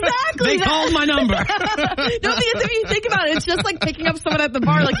 Exactly. They called my number. No, because if you think about it, it's just like picking up someone at the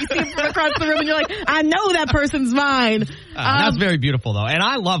bar. You see them from across the room, and you're like, I know that person's mine. That's very beautiful, though. And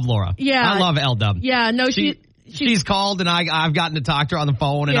I love Laura. Yeah. I love L-Dub. Yeah, no, She's called, and I've gotten to talk to her on the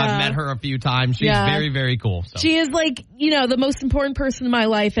phone, and I've met her a few times. She's very, very cool. So. She is the most important person in my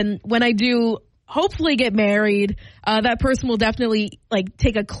life, and when I do hopefully get married, that person will definitely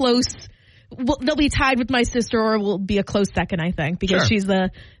take a close. They'll be tied with my sister, or will be a close second, I think, because she's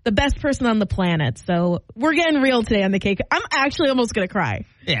the best person on the planet. So we're getting real today on the cake. I'm actually almost gonna cry.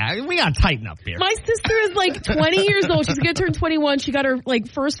 Yeah, we gotta tighten up here. My sister is 20 years old. She's gonna turn 21. She got her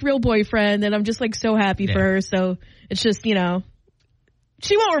first real boyfriend, and I'm just so happy for her. So it's just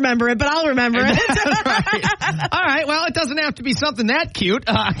She won't remember it, but I'll remember it. That's right. All right. Well, it doesn't have to be something that cute.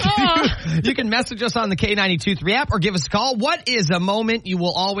 You can message us on the K92.3 app or give us a call. What is a moment you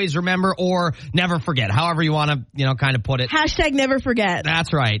will always remember or never forget? However you want to, kind of put it. Hashtag never forget.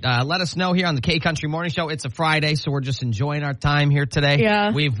 That's right. Let us know here on the K Country Morning Show. It's a Friday, so we're just enjoying our time here today.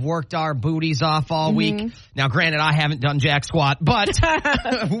 Yeah. We've worked our booties off all week. Now, granted, I haven't done jack squat, but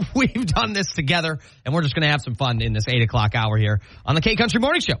we've done this together, and we're just going to have some fun in this 8 o'clock hour here on the K Country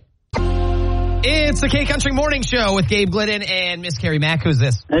Morning Show. It's the K Country Morning Show with Gabe Glidden and Miss Carrie Mack. Who's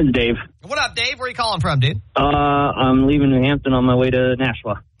this? It's Dave. What up, Dave? Where are you calling from, dude? I'm leaving New Hampton on my way to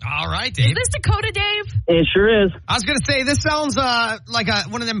Nashua. All right, Dave. Is this Dakota Dave? It sure is. I was going to say, this sounds like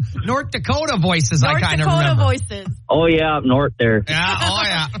one of them North Dakota voices I kind of remember. North Dakota voices. Oh, yeah, up north there. Yeah, oh,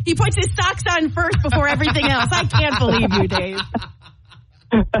 yeah. He puts his socks on first before everything else. I can't believe you, Dave.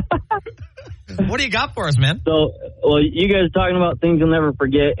 What do you got for us, man? So, you guys are talking about things you'll never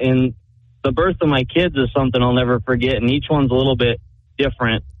forget, and the birth of my kids is something I'll never forget, and each one's a little bit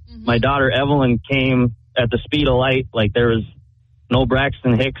different. Mm-hmm. My daughter Evelyn came at the speed of light, like there was no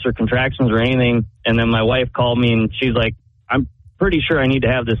Braxton Hicks or contractions or anything, and then my wife called me, and she's like, I'm pretty sure I need to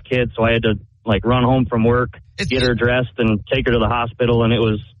have this kid, so I had to run home from work, get her dressed, and take her to the hospital, and it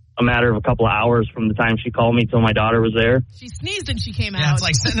was a matter of a couple of hours from the time she called me till my daughter was there. She sneezed and she came out. Yeah, it's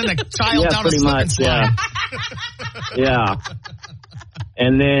like sending a child down a slip and slide. Yeah.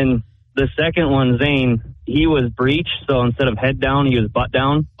 And then the second one, Zane, he was breech, so instead of head down, he was butt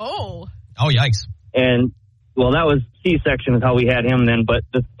down. Oh, yikes. And, that was C-section is how we had him then. But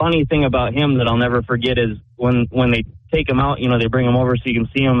the funny thing about him that I'll never forget is when they take him out, they bring him over so you can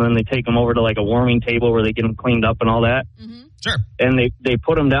see him, and they take him over to a warming table where they get him cleaned up and all that. Mm-hmm. Sure. And they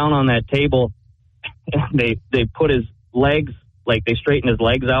put him down on that table. They put his legs, they straightened his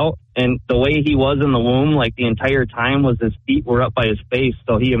legs out. And the way he was in the womb, the entire time was his feet were up by his face.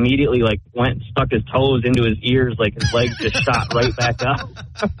 So he immediately, went and stuck his toes into his ears, his legs just shot right back up.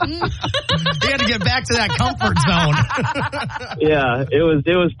 He had to get back to that comfort zone. Yeah, it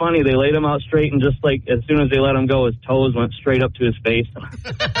was funny. They laid him out straight, and just as soon as they let him go, his toes went straight up to his face.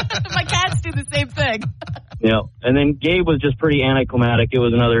 My cats do the same thing. Yeah, and then Gabe was just pretty anticlimactic. It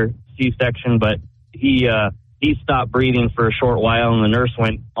was another C-section, but he stopped breathing for a short while, and the nurse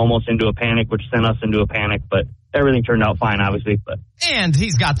went almost into a panic, which sent us into a panic, but everything turned out fine, obviously. And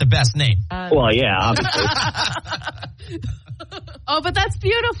he's got the best name. Well, yeah, obviously. Oh, but that's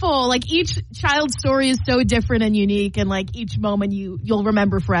beautiful. Each child's story is so different and unique, and each moment you'll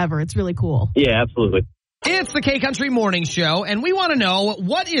remember forever. It's really cool. Yeah, absolutely. It's the K Country Morning Show, and we want to know,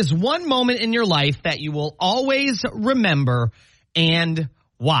 what is one moment in your life that you will always remember, and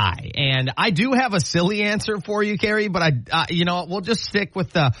why? And I do have a silly answer for you, Carrie, but we'll just stick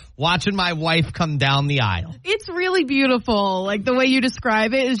with the watching my wife come down the aisle. It's really beautiful. The way you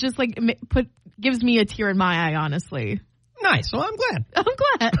describe it is just gives me a tear in my eye, honestly. Nice. Well, I'm glad. I'm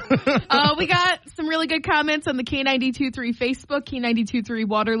glad. We got some really good comments on the K92.3 Facebook, K92.3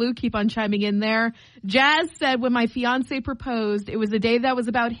 Waterloo. Keep on chiming in there. Jazz said, when my fiance proposed, it was a day that was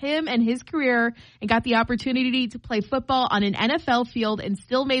about him and his career, and got the opportunity to play football on an NFL field, and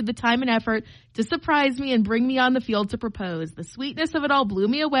still made the time and effort to surprise me and bring me on the field to propose. The sweetness of it all blew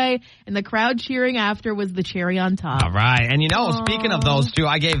me away, and the crowd cheering after was the cherry on top. All right. And speaking of those two,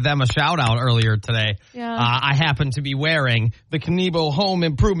 I gave them a shout out earlier today. Yeah. I happen to be wearing the Knievo Home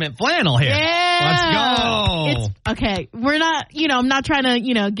Improvement flannel here. Yeah. Let's go. Okay. We're not, I'm not trying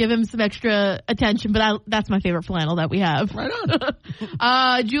to, give him some extra attention, but that's my favorite flannel that we have. Right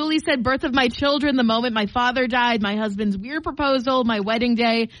on. Julie said, birth of my children, the moment my father died, my husband's weird proposal, my wedding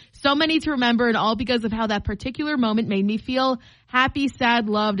day. So many to remember, and all because of how that particular moment made me feel. Happy, sad,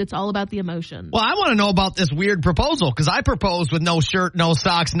 loved. It's all about the emotions. Well, I want to know about this weird proposal, because I proposed with no shirt, no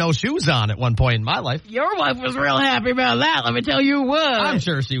socks, no shoes on at one point in my life. Your wife was real happy about that. Let me tell you what. I'm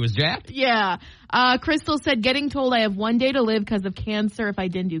sure she was jacked. Yeah. Crystal said, getting told I have one day to live because of cancer if I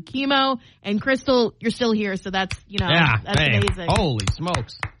didn't do chemo. And Crystal, you're still here, so that's, that's amazing. Holy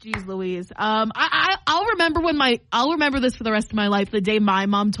smokes. Jeez Louise. I'll remember this for the rest of my life. The day my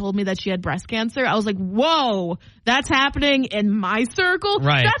mom told me that she had breast cancer, I was like, whoa, that's happening in my circle?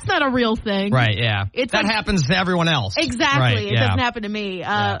 Right. That's not a real thing. Right, yeah. That happens to everyone else. Exactly. Right, it doesn't happen to me.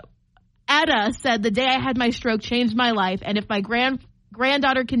 Etta said, the day I had my stroke changed my life, and if my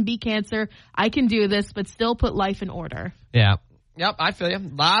granddaughter can beat cancer, I can do this, but still put life in order. Yeah. Yep, I feel you.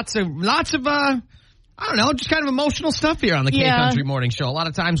 Lots of I don't know, just kind of emotional stuff here on the K Country Morning Show. A lot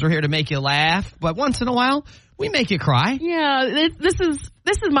of times we're here to make you laugh, but once in a while we make you cry. Yeah, this is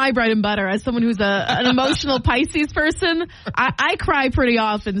my bread and butter as someone who's an emotional Pisces person. I cry pretty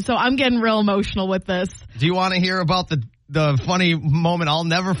often, so I'm getting real emotional with this. Do you want to hear about the funny moment I'll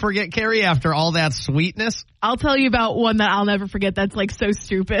never forget, Carrie, after all that sweetness? I'll tell you about one that I'll never forget that's like so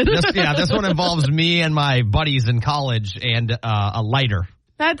stupid. This one involves me and my buddies in college and a lighter.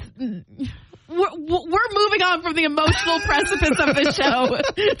 We're moving on from the emotional precipice of the show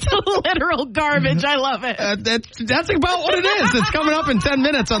to literal garbage. I love it. That's about what it is. It's coming up in 10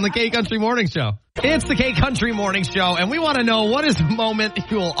 minutes on the K Country Morning Show. It's the K Country Morning Show, and we want to know what is the moment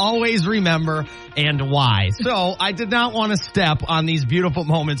you will always remember and why. So I did not want to step on these beautiful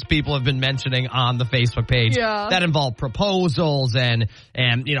moments people have been mentioning on the Facebook page that involve proposals and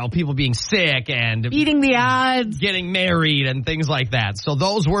people being sick and beating the odds, getting married and things like that. So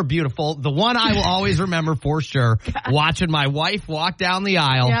those were beautiful. The one I will always remember for sure, watching my wife walk down the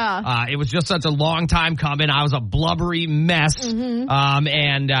aisle. Yeah. It was just such a long time coming. I was a blubbery mess. Mm-hmm.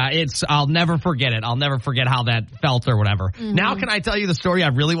 I'll never forget it. I'll never forget how that felt or whatever. Mm-hmm. Now can I tell you the story I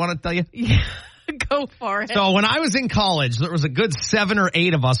really want to tell you? Yeah. Go for it. So when I was in college, there was a good 7 or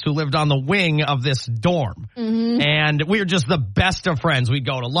 8 of us who lived on the wing of this dorm. Mm-hmm. And we were just the best of friends. We'd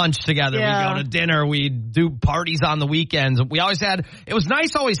go to lunch together. Yeah. We'd go to dinner. We'd do parties on the weekends. It was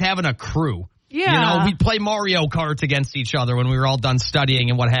nice always having a crew. Yeah. We'd play Mario Kart against each other when we were all done studying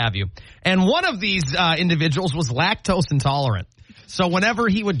and what have you. And one of these individuals was lactose intolerant. So whenever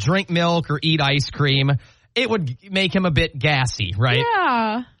he would drink milk or eat ice cream, it would make him a bit gassy, right?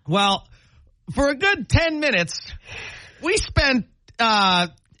 Yeah. Well, for a good 10 minutes, we spent, a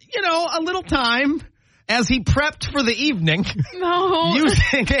little time as he prepped for the evening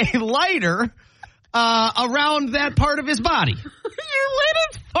using a lighter around that part of his body. You lit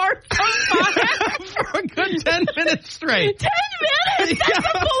his farts on fire? For a good 10 minutes straight. 10 minutes? That's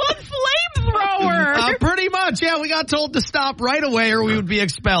a full-on flamethrower. Pretty much, yeah. We got told to stop right away or we would be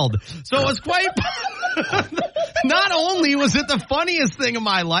expelled. So it was quite... Not only was it the funniest thing in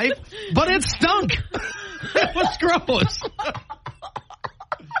my life, but it stunk. It was gross.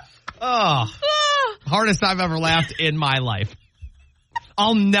 Hardest I've ever laughed in my life.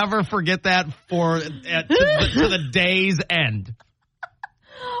 I'll never forget that to the day's end.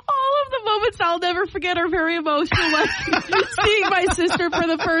 All of the moments I'll never forget are very emotional. Like seeing my sister for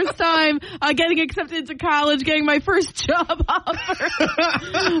the first time, getting accepted into college, getting my first job offer.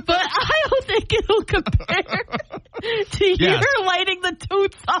 But I don't think it'll compare to you lighting the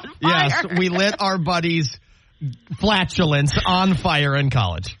toots on fire. Yes, we lit our buddies' flatulence on fire in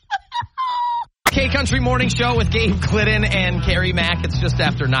college. K Country Morning Show with Gabe Glidden and Carrie Mack. It's just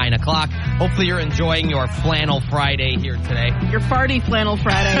after 9 o'clock. Hopefully you're enjoying your Flannel Friday here today. Your farty Flannel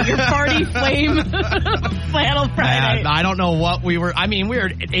Friday. Your farty flame Flannel Friday. I don't know what we were. I mean, we were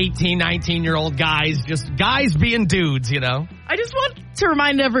 18, 19-year-old guys, just guys being dudes, I just want to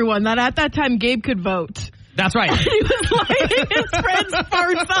remind everyone that at that time, Gabe could vote. That's right. He was lighting his friend's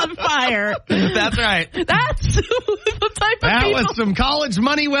farts on fire. That's right. That's the type of that people. That was some college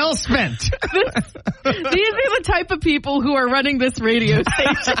money well spent. These are the type of people who are running this radio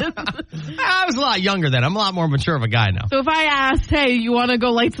station. I was a lot younger then. I'm a lot more mature of a guy now. So if I asked, hey, you want to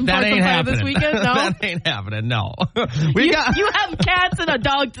go light some farts on fire this weekend? No? That ain't happening, no. You have cats and a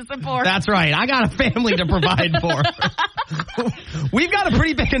dog to support. That's right. I got a family to provide for. We've got a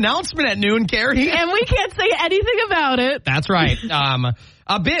pretty big announcement at noon, Carrie. And we can't say anything about it. That's right.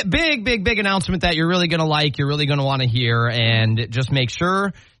 A big announcement that you're really going to like, you're really going to want to hear, and just make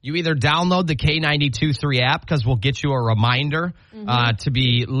sure you either download the K92.3 app because we'll get you a reminder to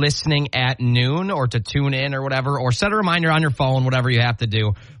be listening at noon or to tune in or whatever, or set a reminder on your phone, whatever you have to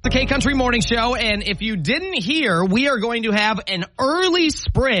do. The K Country Morning Show, and if you didn't hear, we are going to have an early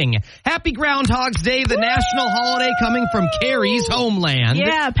spring. Happy Groundhog's Day, the national holiday coming from Carrie's homeland.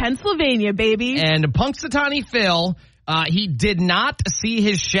 Yeah, Pennsylvania, baby. And Punxsutawney Phil... he did not see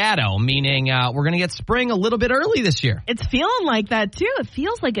his shadow, meaning we're going to get spring a little bit early this year. It's feeling like that, too. It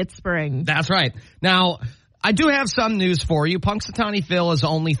feels like it's spring. That's right. Now, I do have some news for you. Punxsutawney Phil is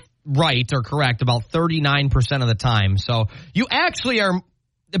only right or correct about 39% of the time. So you actually are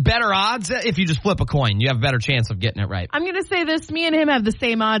better odds if you just flip a coin. You have a better chance of getting it right. I'm going to say this. Me and him have the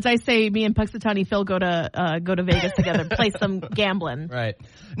same odds. I say me and Punxsutawney Phil go to Vegas together, play some gambling. Right.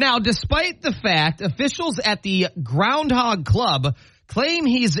 Now, despite the fact officials at the Groundhog Club claim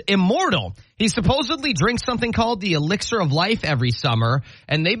he's immortal, he supposedly drinks something called the elixir of life every summer,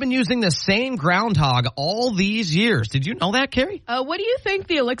 and they've been using the same groundhog all these years. Did you know that, Carrie? What do you think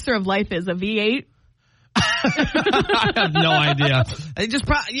the elixir of life is? A V8? I have no idea.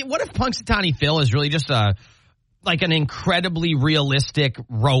 What if Punxsutawney Phil is really just like an incredibly realistic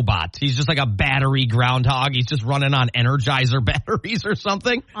robot? He's just like a battery groundhog. He's just running on Energizer batteries or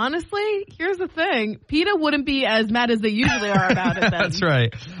something. Honestly, here's the thing. PETA wouldn't be as mad as they usually are about it then. That's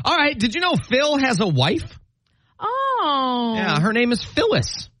right. All right. Did you know Phil has a wife? Oh, Oh. Yeah, her name is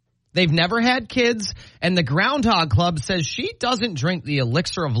Phyllis. They've never had kids, and the Groundhog Club says she doesn't drink the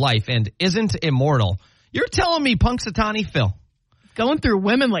elixir of life and isn't immortal. You're telling me Punxsutawney Phil? Going through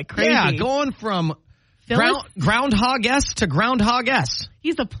women like crazy. Yeah, going from Groundhog-S to Groundhog-S.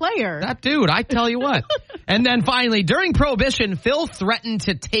 He's a player. That dude, I tell you what. And then finally, during Prohibition, Phil threatened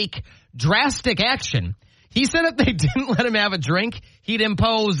to take drastic action. He said if they didn't let him have a drink, he'd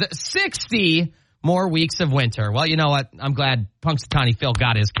impose 60 more weeks of winter. Well, you know what? I'm glad Punxsutawney Phil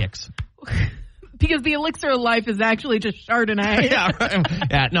got his kicks. Because the elixir of life is actually just Chardonnay. Yeah, right.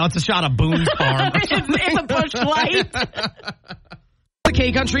 Yeah, no, it's a shot of Boone's Farm. It's a Busch Light. The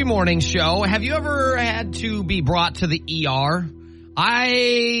K-Country Morning Show. Have you ever had to be brought to the ER?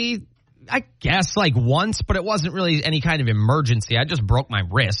 I guess like once, but it wasn't really any kind of emergency. I just broke my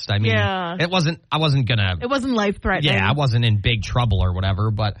wrist. I mean, yeah. It wasn't life-threatening. Yeah, I wasn't in big trouble or whatever,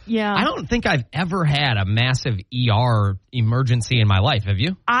 but yeah. I don't think I've ever had a massive ER emergency in my life. Have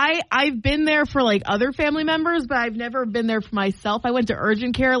you? I've been there for like other family members, but I've never been there for myself. I went to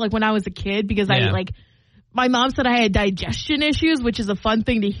urgent care like when I was a kid because my mom said I had digestion issues, which is a fun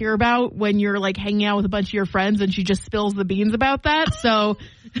thing to hear about when you're like hanging out with a bunch of your friends and she just spills the beans about that. So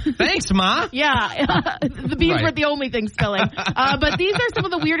thanks, Ma. Yeah. The beans weren't the only thing spilling. But these are some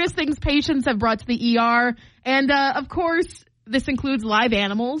of the weirdest things patients have brought to the ER. And of course, this includes live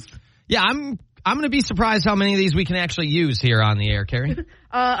animals. Yeah, I'm going to be surprised how many of these we can actually use here on the air, Carrie.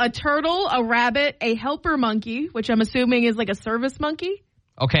 A turtle, a rabbit, a helper monkey, which I'm assuming is like a service monkey.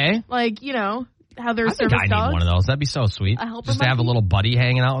 Okay. Like, you know, how there's service dogs. I need one of those. That'd be so sweet. A helper just monkey? to have a little buddy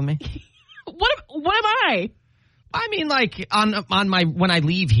hanging out with me. What am I? I mean, like on my when I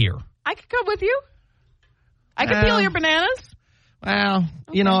leave here. I could come with you. I could peel your bananas. Well,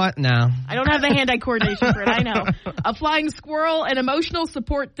 okay. You know what? No. I don't have the hand-eye coordination for it. I know. A flying squirrel, an emotional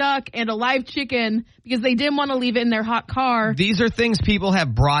support duck, and a live chicken because they didn't want to leave it in their hot car. These are things people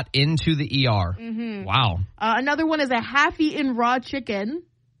have brought into the ER. Mm-hmm. Wow. Another one is a half-eaten raw chicken.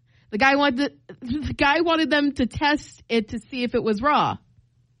 The guy wanted them to test it to see if it was raw.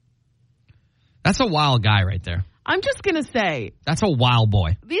 That's a wild guy right there. I'm just going to say. That's a wild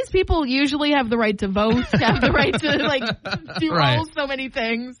boy. These people usually have the right to vote, have the right to do so many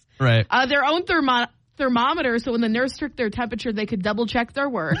things. Right. Their own thermometer, so when the nurse took their temperature, they could double check their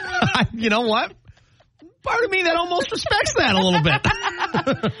work. You know what? Part of me that almost respects that a little bit.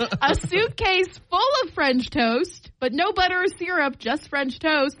 A suitcase full of French toast, but no butter or syrup, just French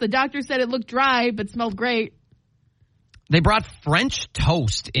toast. The doctor said it looked dry, but smelled great. They brought French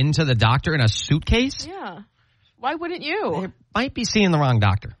toast into the doctor in a suitcase? Yeah. Why wouldn't you? They might be seeing the wrong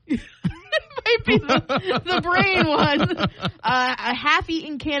doctor. It might be the brain one. A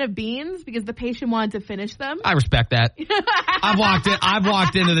half-eaten can of beans because the patient wanted to finish them. I respect that. I've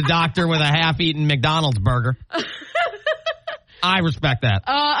walked into the doctor with a half-eaten McDonald's burger. I respect that.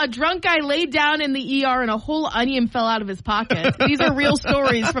 A drunk guy laid down in the ER and a whole onion fell out of his pocket. These are real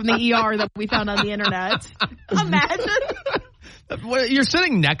stories from the ER that we found on the internet. Imagine. You're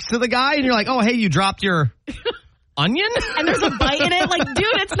sitting next to the guy and you're like, oh, hey, you dropped your onion? And there's a bite in it. Like,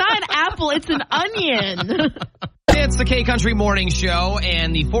 dude, it's not an apple. It's an onion. It's the K-Country Morning Show,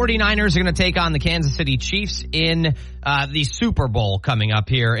 and the 49ers are going to take on the Kansas City Chiefs in the Super Bowl coming up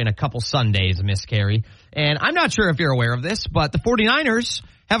here in a couple Sundays, Miss Carrie. And I'm not sure if you're aware of this, but the 49ers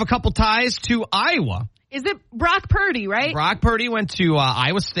have a couple ties to Iowa. Is it Brock Purdy, right? Brock Purdy went to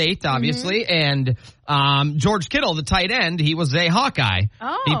Iowa State, obviously, and George Kittle, the tight end, he was a Hawkeye.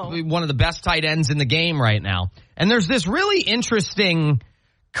 Oh. One of the best tight ends in the game right now. And there's this really interesting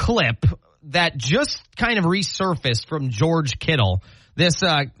clip that just kind of resurfaced from George Kittle. This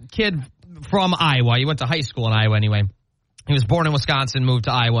kid from Iowa, he went to high school in Iowa anyway. He was born in Wisconsin, moved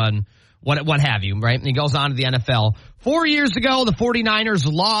to Iowa, and what have you, right? And he goes on to the NFL. 4 years ago, the 49ers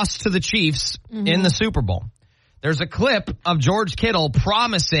lost to the Chiefs in the Super Bowl. There's a clip of George Kittle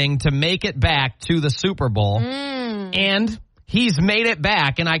promising to make it back to the Super Bowl. And he's made it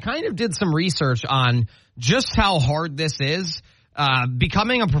back. And I kind of did some research on just how hard this is.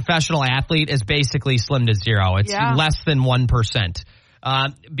 Becoming a professional athlete is basically slim to zero. It's less than 1%.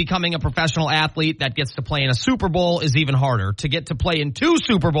 Becoming a professional athlete that gets to play in a Super Bowl is even harder. To get to play in 2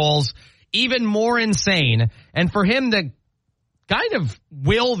 Super Bowls, even more insane. And for him to kind of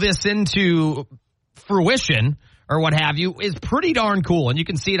will this into fruition or what have you is pretty darn cool. And you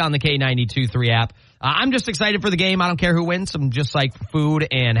can see it on the K92.3 app. I'm just excited for the game. I don't care who wins. I'm just like for food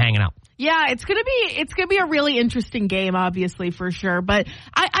and hanging out. Yeah, it's gonna be a really interesting game, obviously, for sure. But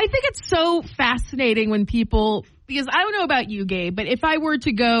I think it's so fascinating when people because I don't know about you, Gabe, but if I were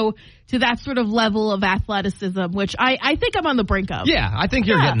to go to that sort of level of athleticism, which I think I'm on the brink of. Yeah, I think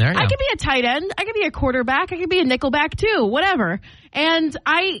you're getting there. Yeah. I could be a tight end. I could be a quarterback. I could be a nickelback too, whatever. And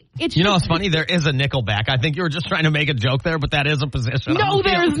it's You know what's funny? There is a nickelback. I think you were just trying to make a joke there, but that is a position. No,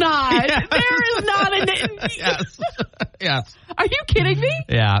 there's not. Yeah. There is not a Yes. Yes. Are you kidding me?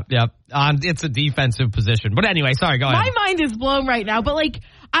 Yeah, yeah. It's a defensive position. But anyway, sorry, go ahead. My mind is blown right now, but like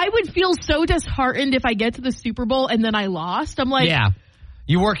I would feel so disheartened if I get to the Super Bowl and then I lost. I'm like, yeah.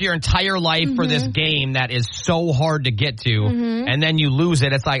 You work your entire life for this game that is so hard to get to, and then you lose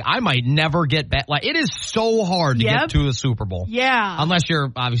it. It's like, I might never get back. Like, it is so hard to get to a Super Bowl. Yeah. Unless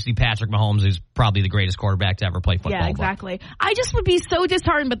you're obviously Patrick Mahomes, who's probably the greatest quarterback to ever play football. Yeah, exactly. I just would be so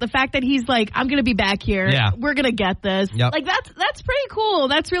disheartened, but the fact that he's like, I'm going to be back here. Yeah. We're going to get this. Yep. Like, that's pretty cool.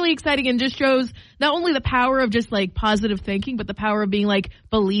 That's really exciting and just shows not only the power of just like positive thinking, but the power of being like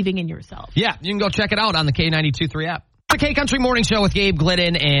believing in yourself. Yeah, you can go check it out on the K92.3 app. The K-Country Morning Show with Gabe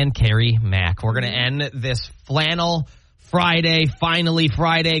Glidden and Carrie Mack. We're going to end this Flannel Friday, finally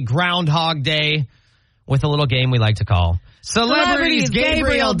Friday, Groundhog Day, with a little game we like to call Celebrities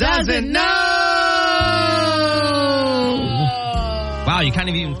Gabriel Doesn't Know. Wow, you kind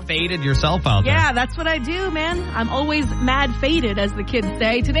of even faded yourself out there. Yeah, that's what I do, man. I'm always mad faded, as the kids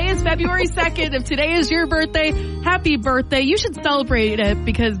say. Today is February 2nd. If today is your birthday, happy birthday. You should celebrate it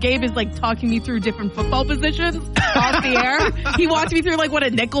because Gabe is like talking me through different football positions off the air. He walked me through like what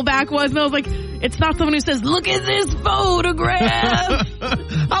a nickelback was, and I was like, it's not someone who says, look at this photograph.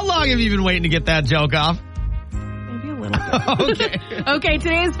 How long have you been waiting to get that joke off? Maybe a little bit. Okay,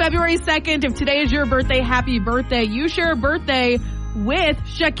 today is February 2nd. If today is your birthday, happy birthday. You share a birthday with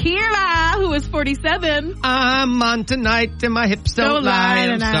Shakira, who is 47. I'm on tonight and my hips don't lie.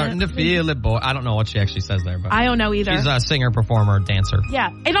 I'm starting to feel it, boy. I don't know what she actually says there, but I don't know either. She's a singer, performer, dancer. Yeah,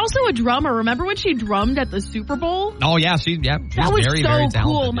 and also a drummer. Remember when she drummed at the Super Bowl? Oh yeah, she that was was very, so very talented.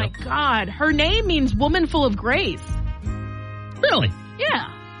 cool. My God, her name means woman full of grace. Really?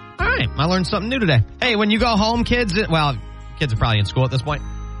 Yeah. All right, I learned something new today. Hey, when you go home, kids are probably in school at this point.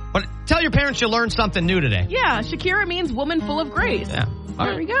 But tell your parents you learned something new today. Yeah, Shakira means woman full of grace. Yeah.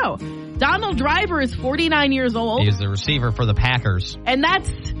 There we go. Donald Driver is 49 years old. He's the receiver for the Packers. And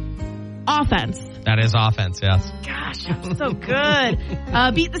that's offense. That is offense, yes. Gosh, that's so good.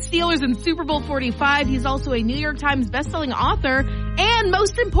 Beat the Steelers in Super Bowl 45. He's also a New York Times bestselling author. And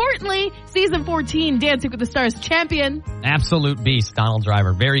most importantly, season 14 Dancing with the Stars champion. Absolute beast, Donald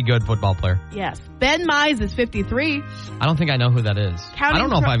Driver. Very good football player. Yes. Ben Mize is 53. I don't think I know who that is. I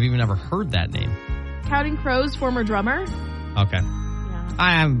don't know if I've even ever heard that name. Counting Crows, former drummer. Okay.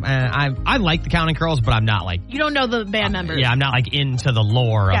 I like the Counting Crows, but I'm not like... You don't know the band members. Yeah, I'm not like into the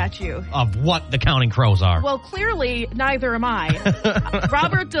lore of what the Counting Crows are. Well, clearly, neither am I.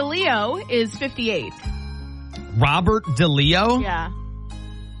 Robert DeLeo is 58. Robert DeLeo? Yeah.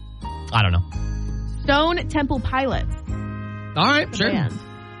 I don't know. Stone Temple Pilots. All right, sure. Band.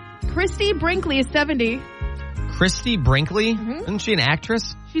 Christy Brinkley is 70. Christy Brinkley? Isn't she an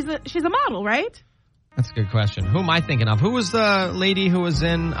actress? She's a model, right? That's a good question. Who am I thinking of? Who was the lady who was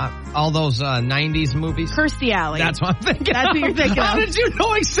in all those 90s movies? Kirstie Alley. That's what I'm thinking That's of. what you're thinking How of. did you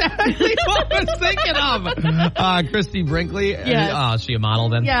know exactly what I was thinking of? Christy Brinkley? Yes. Is she a model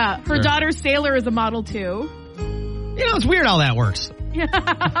then? Yeah. Her daughter Sailor is a model too. You know, it's weird how that works. Yeah.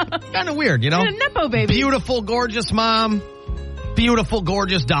 Kind of weird, you know? And a Nepo baby. Beautiful, gorgeous mom. Beautiful,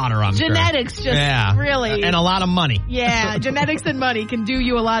 gorgeous daughter, I'm Genetics sure. just really. And a lot of money. Yeah, genetics and money can do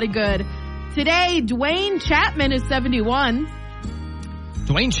you a lot of good. Today, Dwayne Chapman is 71.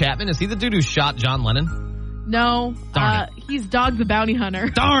 Dwayne Chapman? Is he the dude who shot John Lennon? No. Darn it. He's Dog the Bounty Hunter.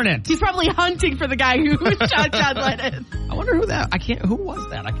 Darn it. He's probably hunting for the guy who shot John Lennon. I wonder who was that?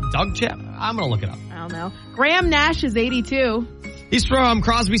 Doug Chapman? I'm going to look it up. I don't know. Graham Nash is 82. He's from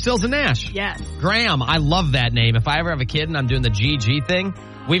Crosby, Stills, and Nash. Yes. Graham, I love that name. If I ever have a kid and I'm doing the GG thing,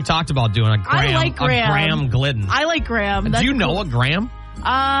 we've talked about doing a Graham. I like Graham. A Graham Glidden. I like Graham. Do you know a Graham?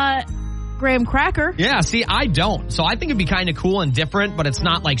 Graham Cracker. Yeah, see, I don't. So I think it'd be kind of cool and different, but it's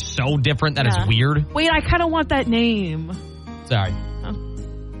not like so different that it's weird. Wait, I kind of want that name. Sorry.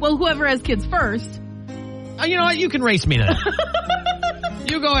 Well, whoever has kids first. You know what? You can race me to that.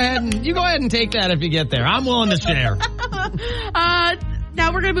 You go ahead and take that if you get there. I'm willing to share.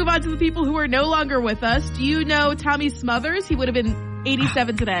 Now we're going to move on to the people who are no longer with us. Do you know Tommy Smothers? He would have been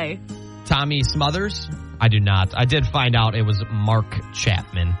 87 today. Tommy Smothers? I do not. I did find out it was Mark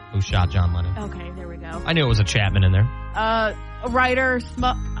Chapman who shot John Lennon. Okay, there we go. I knew it was a Chapman in there. A writer,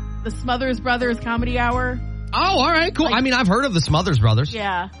 the Smothers Brothers Comedy Hour. Oh, all right, cool. I mean, I've heard of the Smothers Brothers.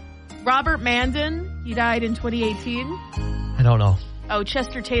 Yeah. Robert Mandan, he died in 2018. I don't know. Oh,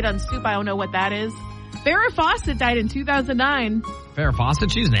 Chester Tate on Soup, I don't know what that is. Farrah Fawcett died in 2009. Farrah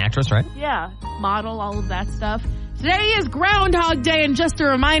Fawcett, she's an actress, right? Yeah, model, all of that stuff. Today is Groundhog Day, and just a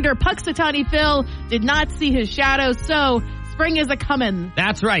reminder, Puxatawny Phil did not see his shadow, so spring is a-comin'.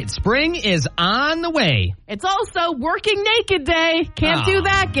 That's right. Spring is on the way. It's also Working Naked Day. Can't do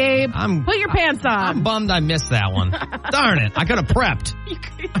that, Gabe. Put your pants on. I'm bummed I missed that one. Darn it. I could have prepped.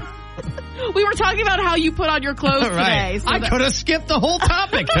 We were talking about how you put on your clothes right. today. So I could have skipped the whole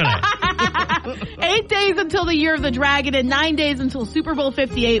topic today. 8 days until the Year of the Dragon and 9 days until Super Bowl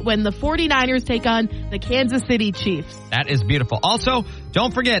 58 when the 49ers take on the Kansas City Chiefs. That is beautiful. Also,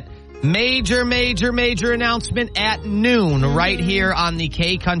 don't forget, major announcement at noon right here on the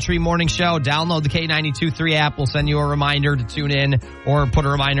K-Country Morning Show. Download the K92.3 app. We'll send you a reminder to tune in or put a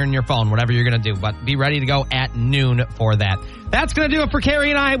reminder in your phone, whatever you're going to do. But be ready to go at noon for that. That's going to do it for Carrie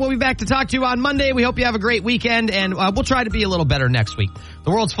and I. We'll be back to talk to you on Monday. We hope you have a great weekend, and we'll try to be a little better next week.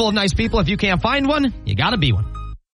 The world's full of nice people. If you can't find one, you got to be one.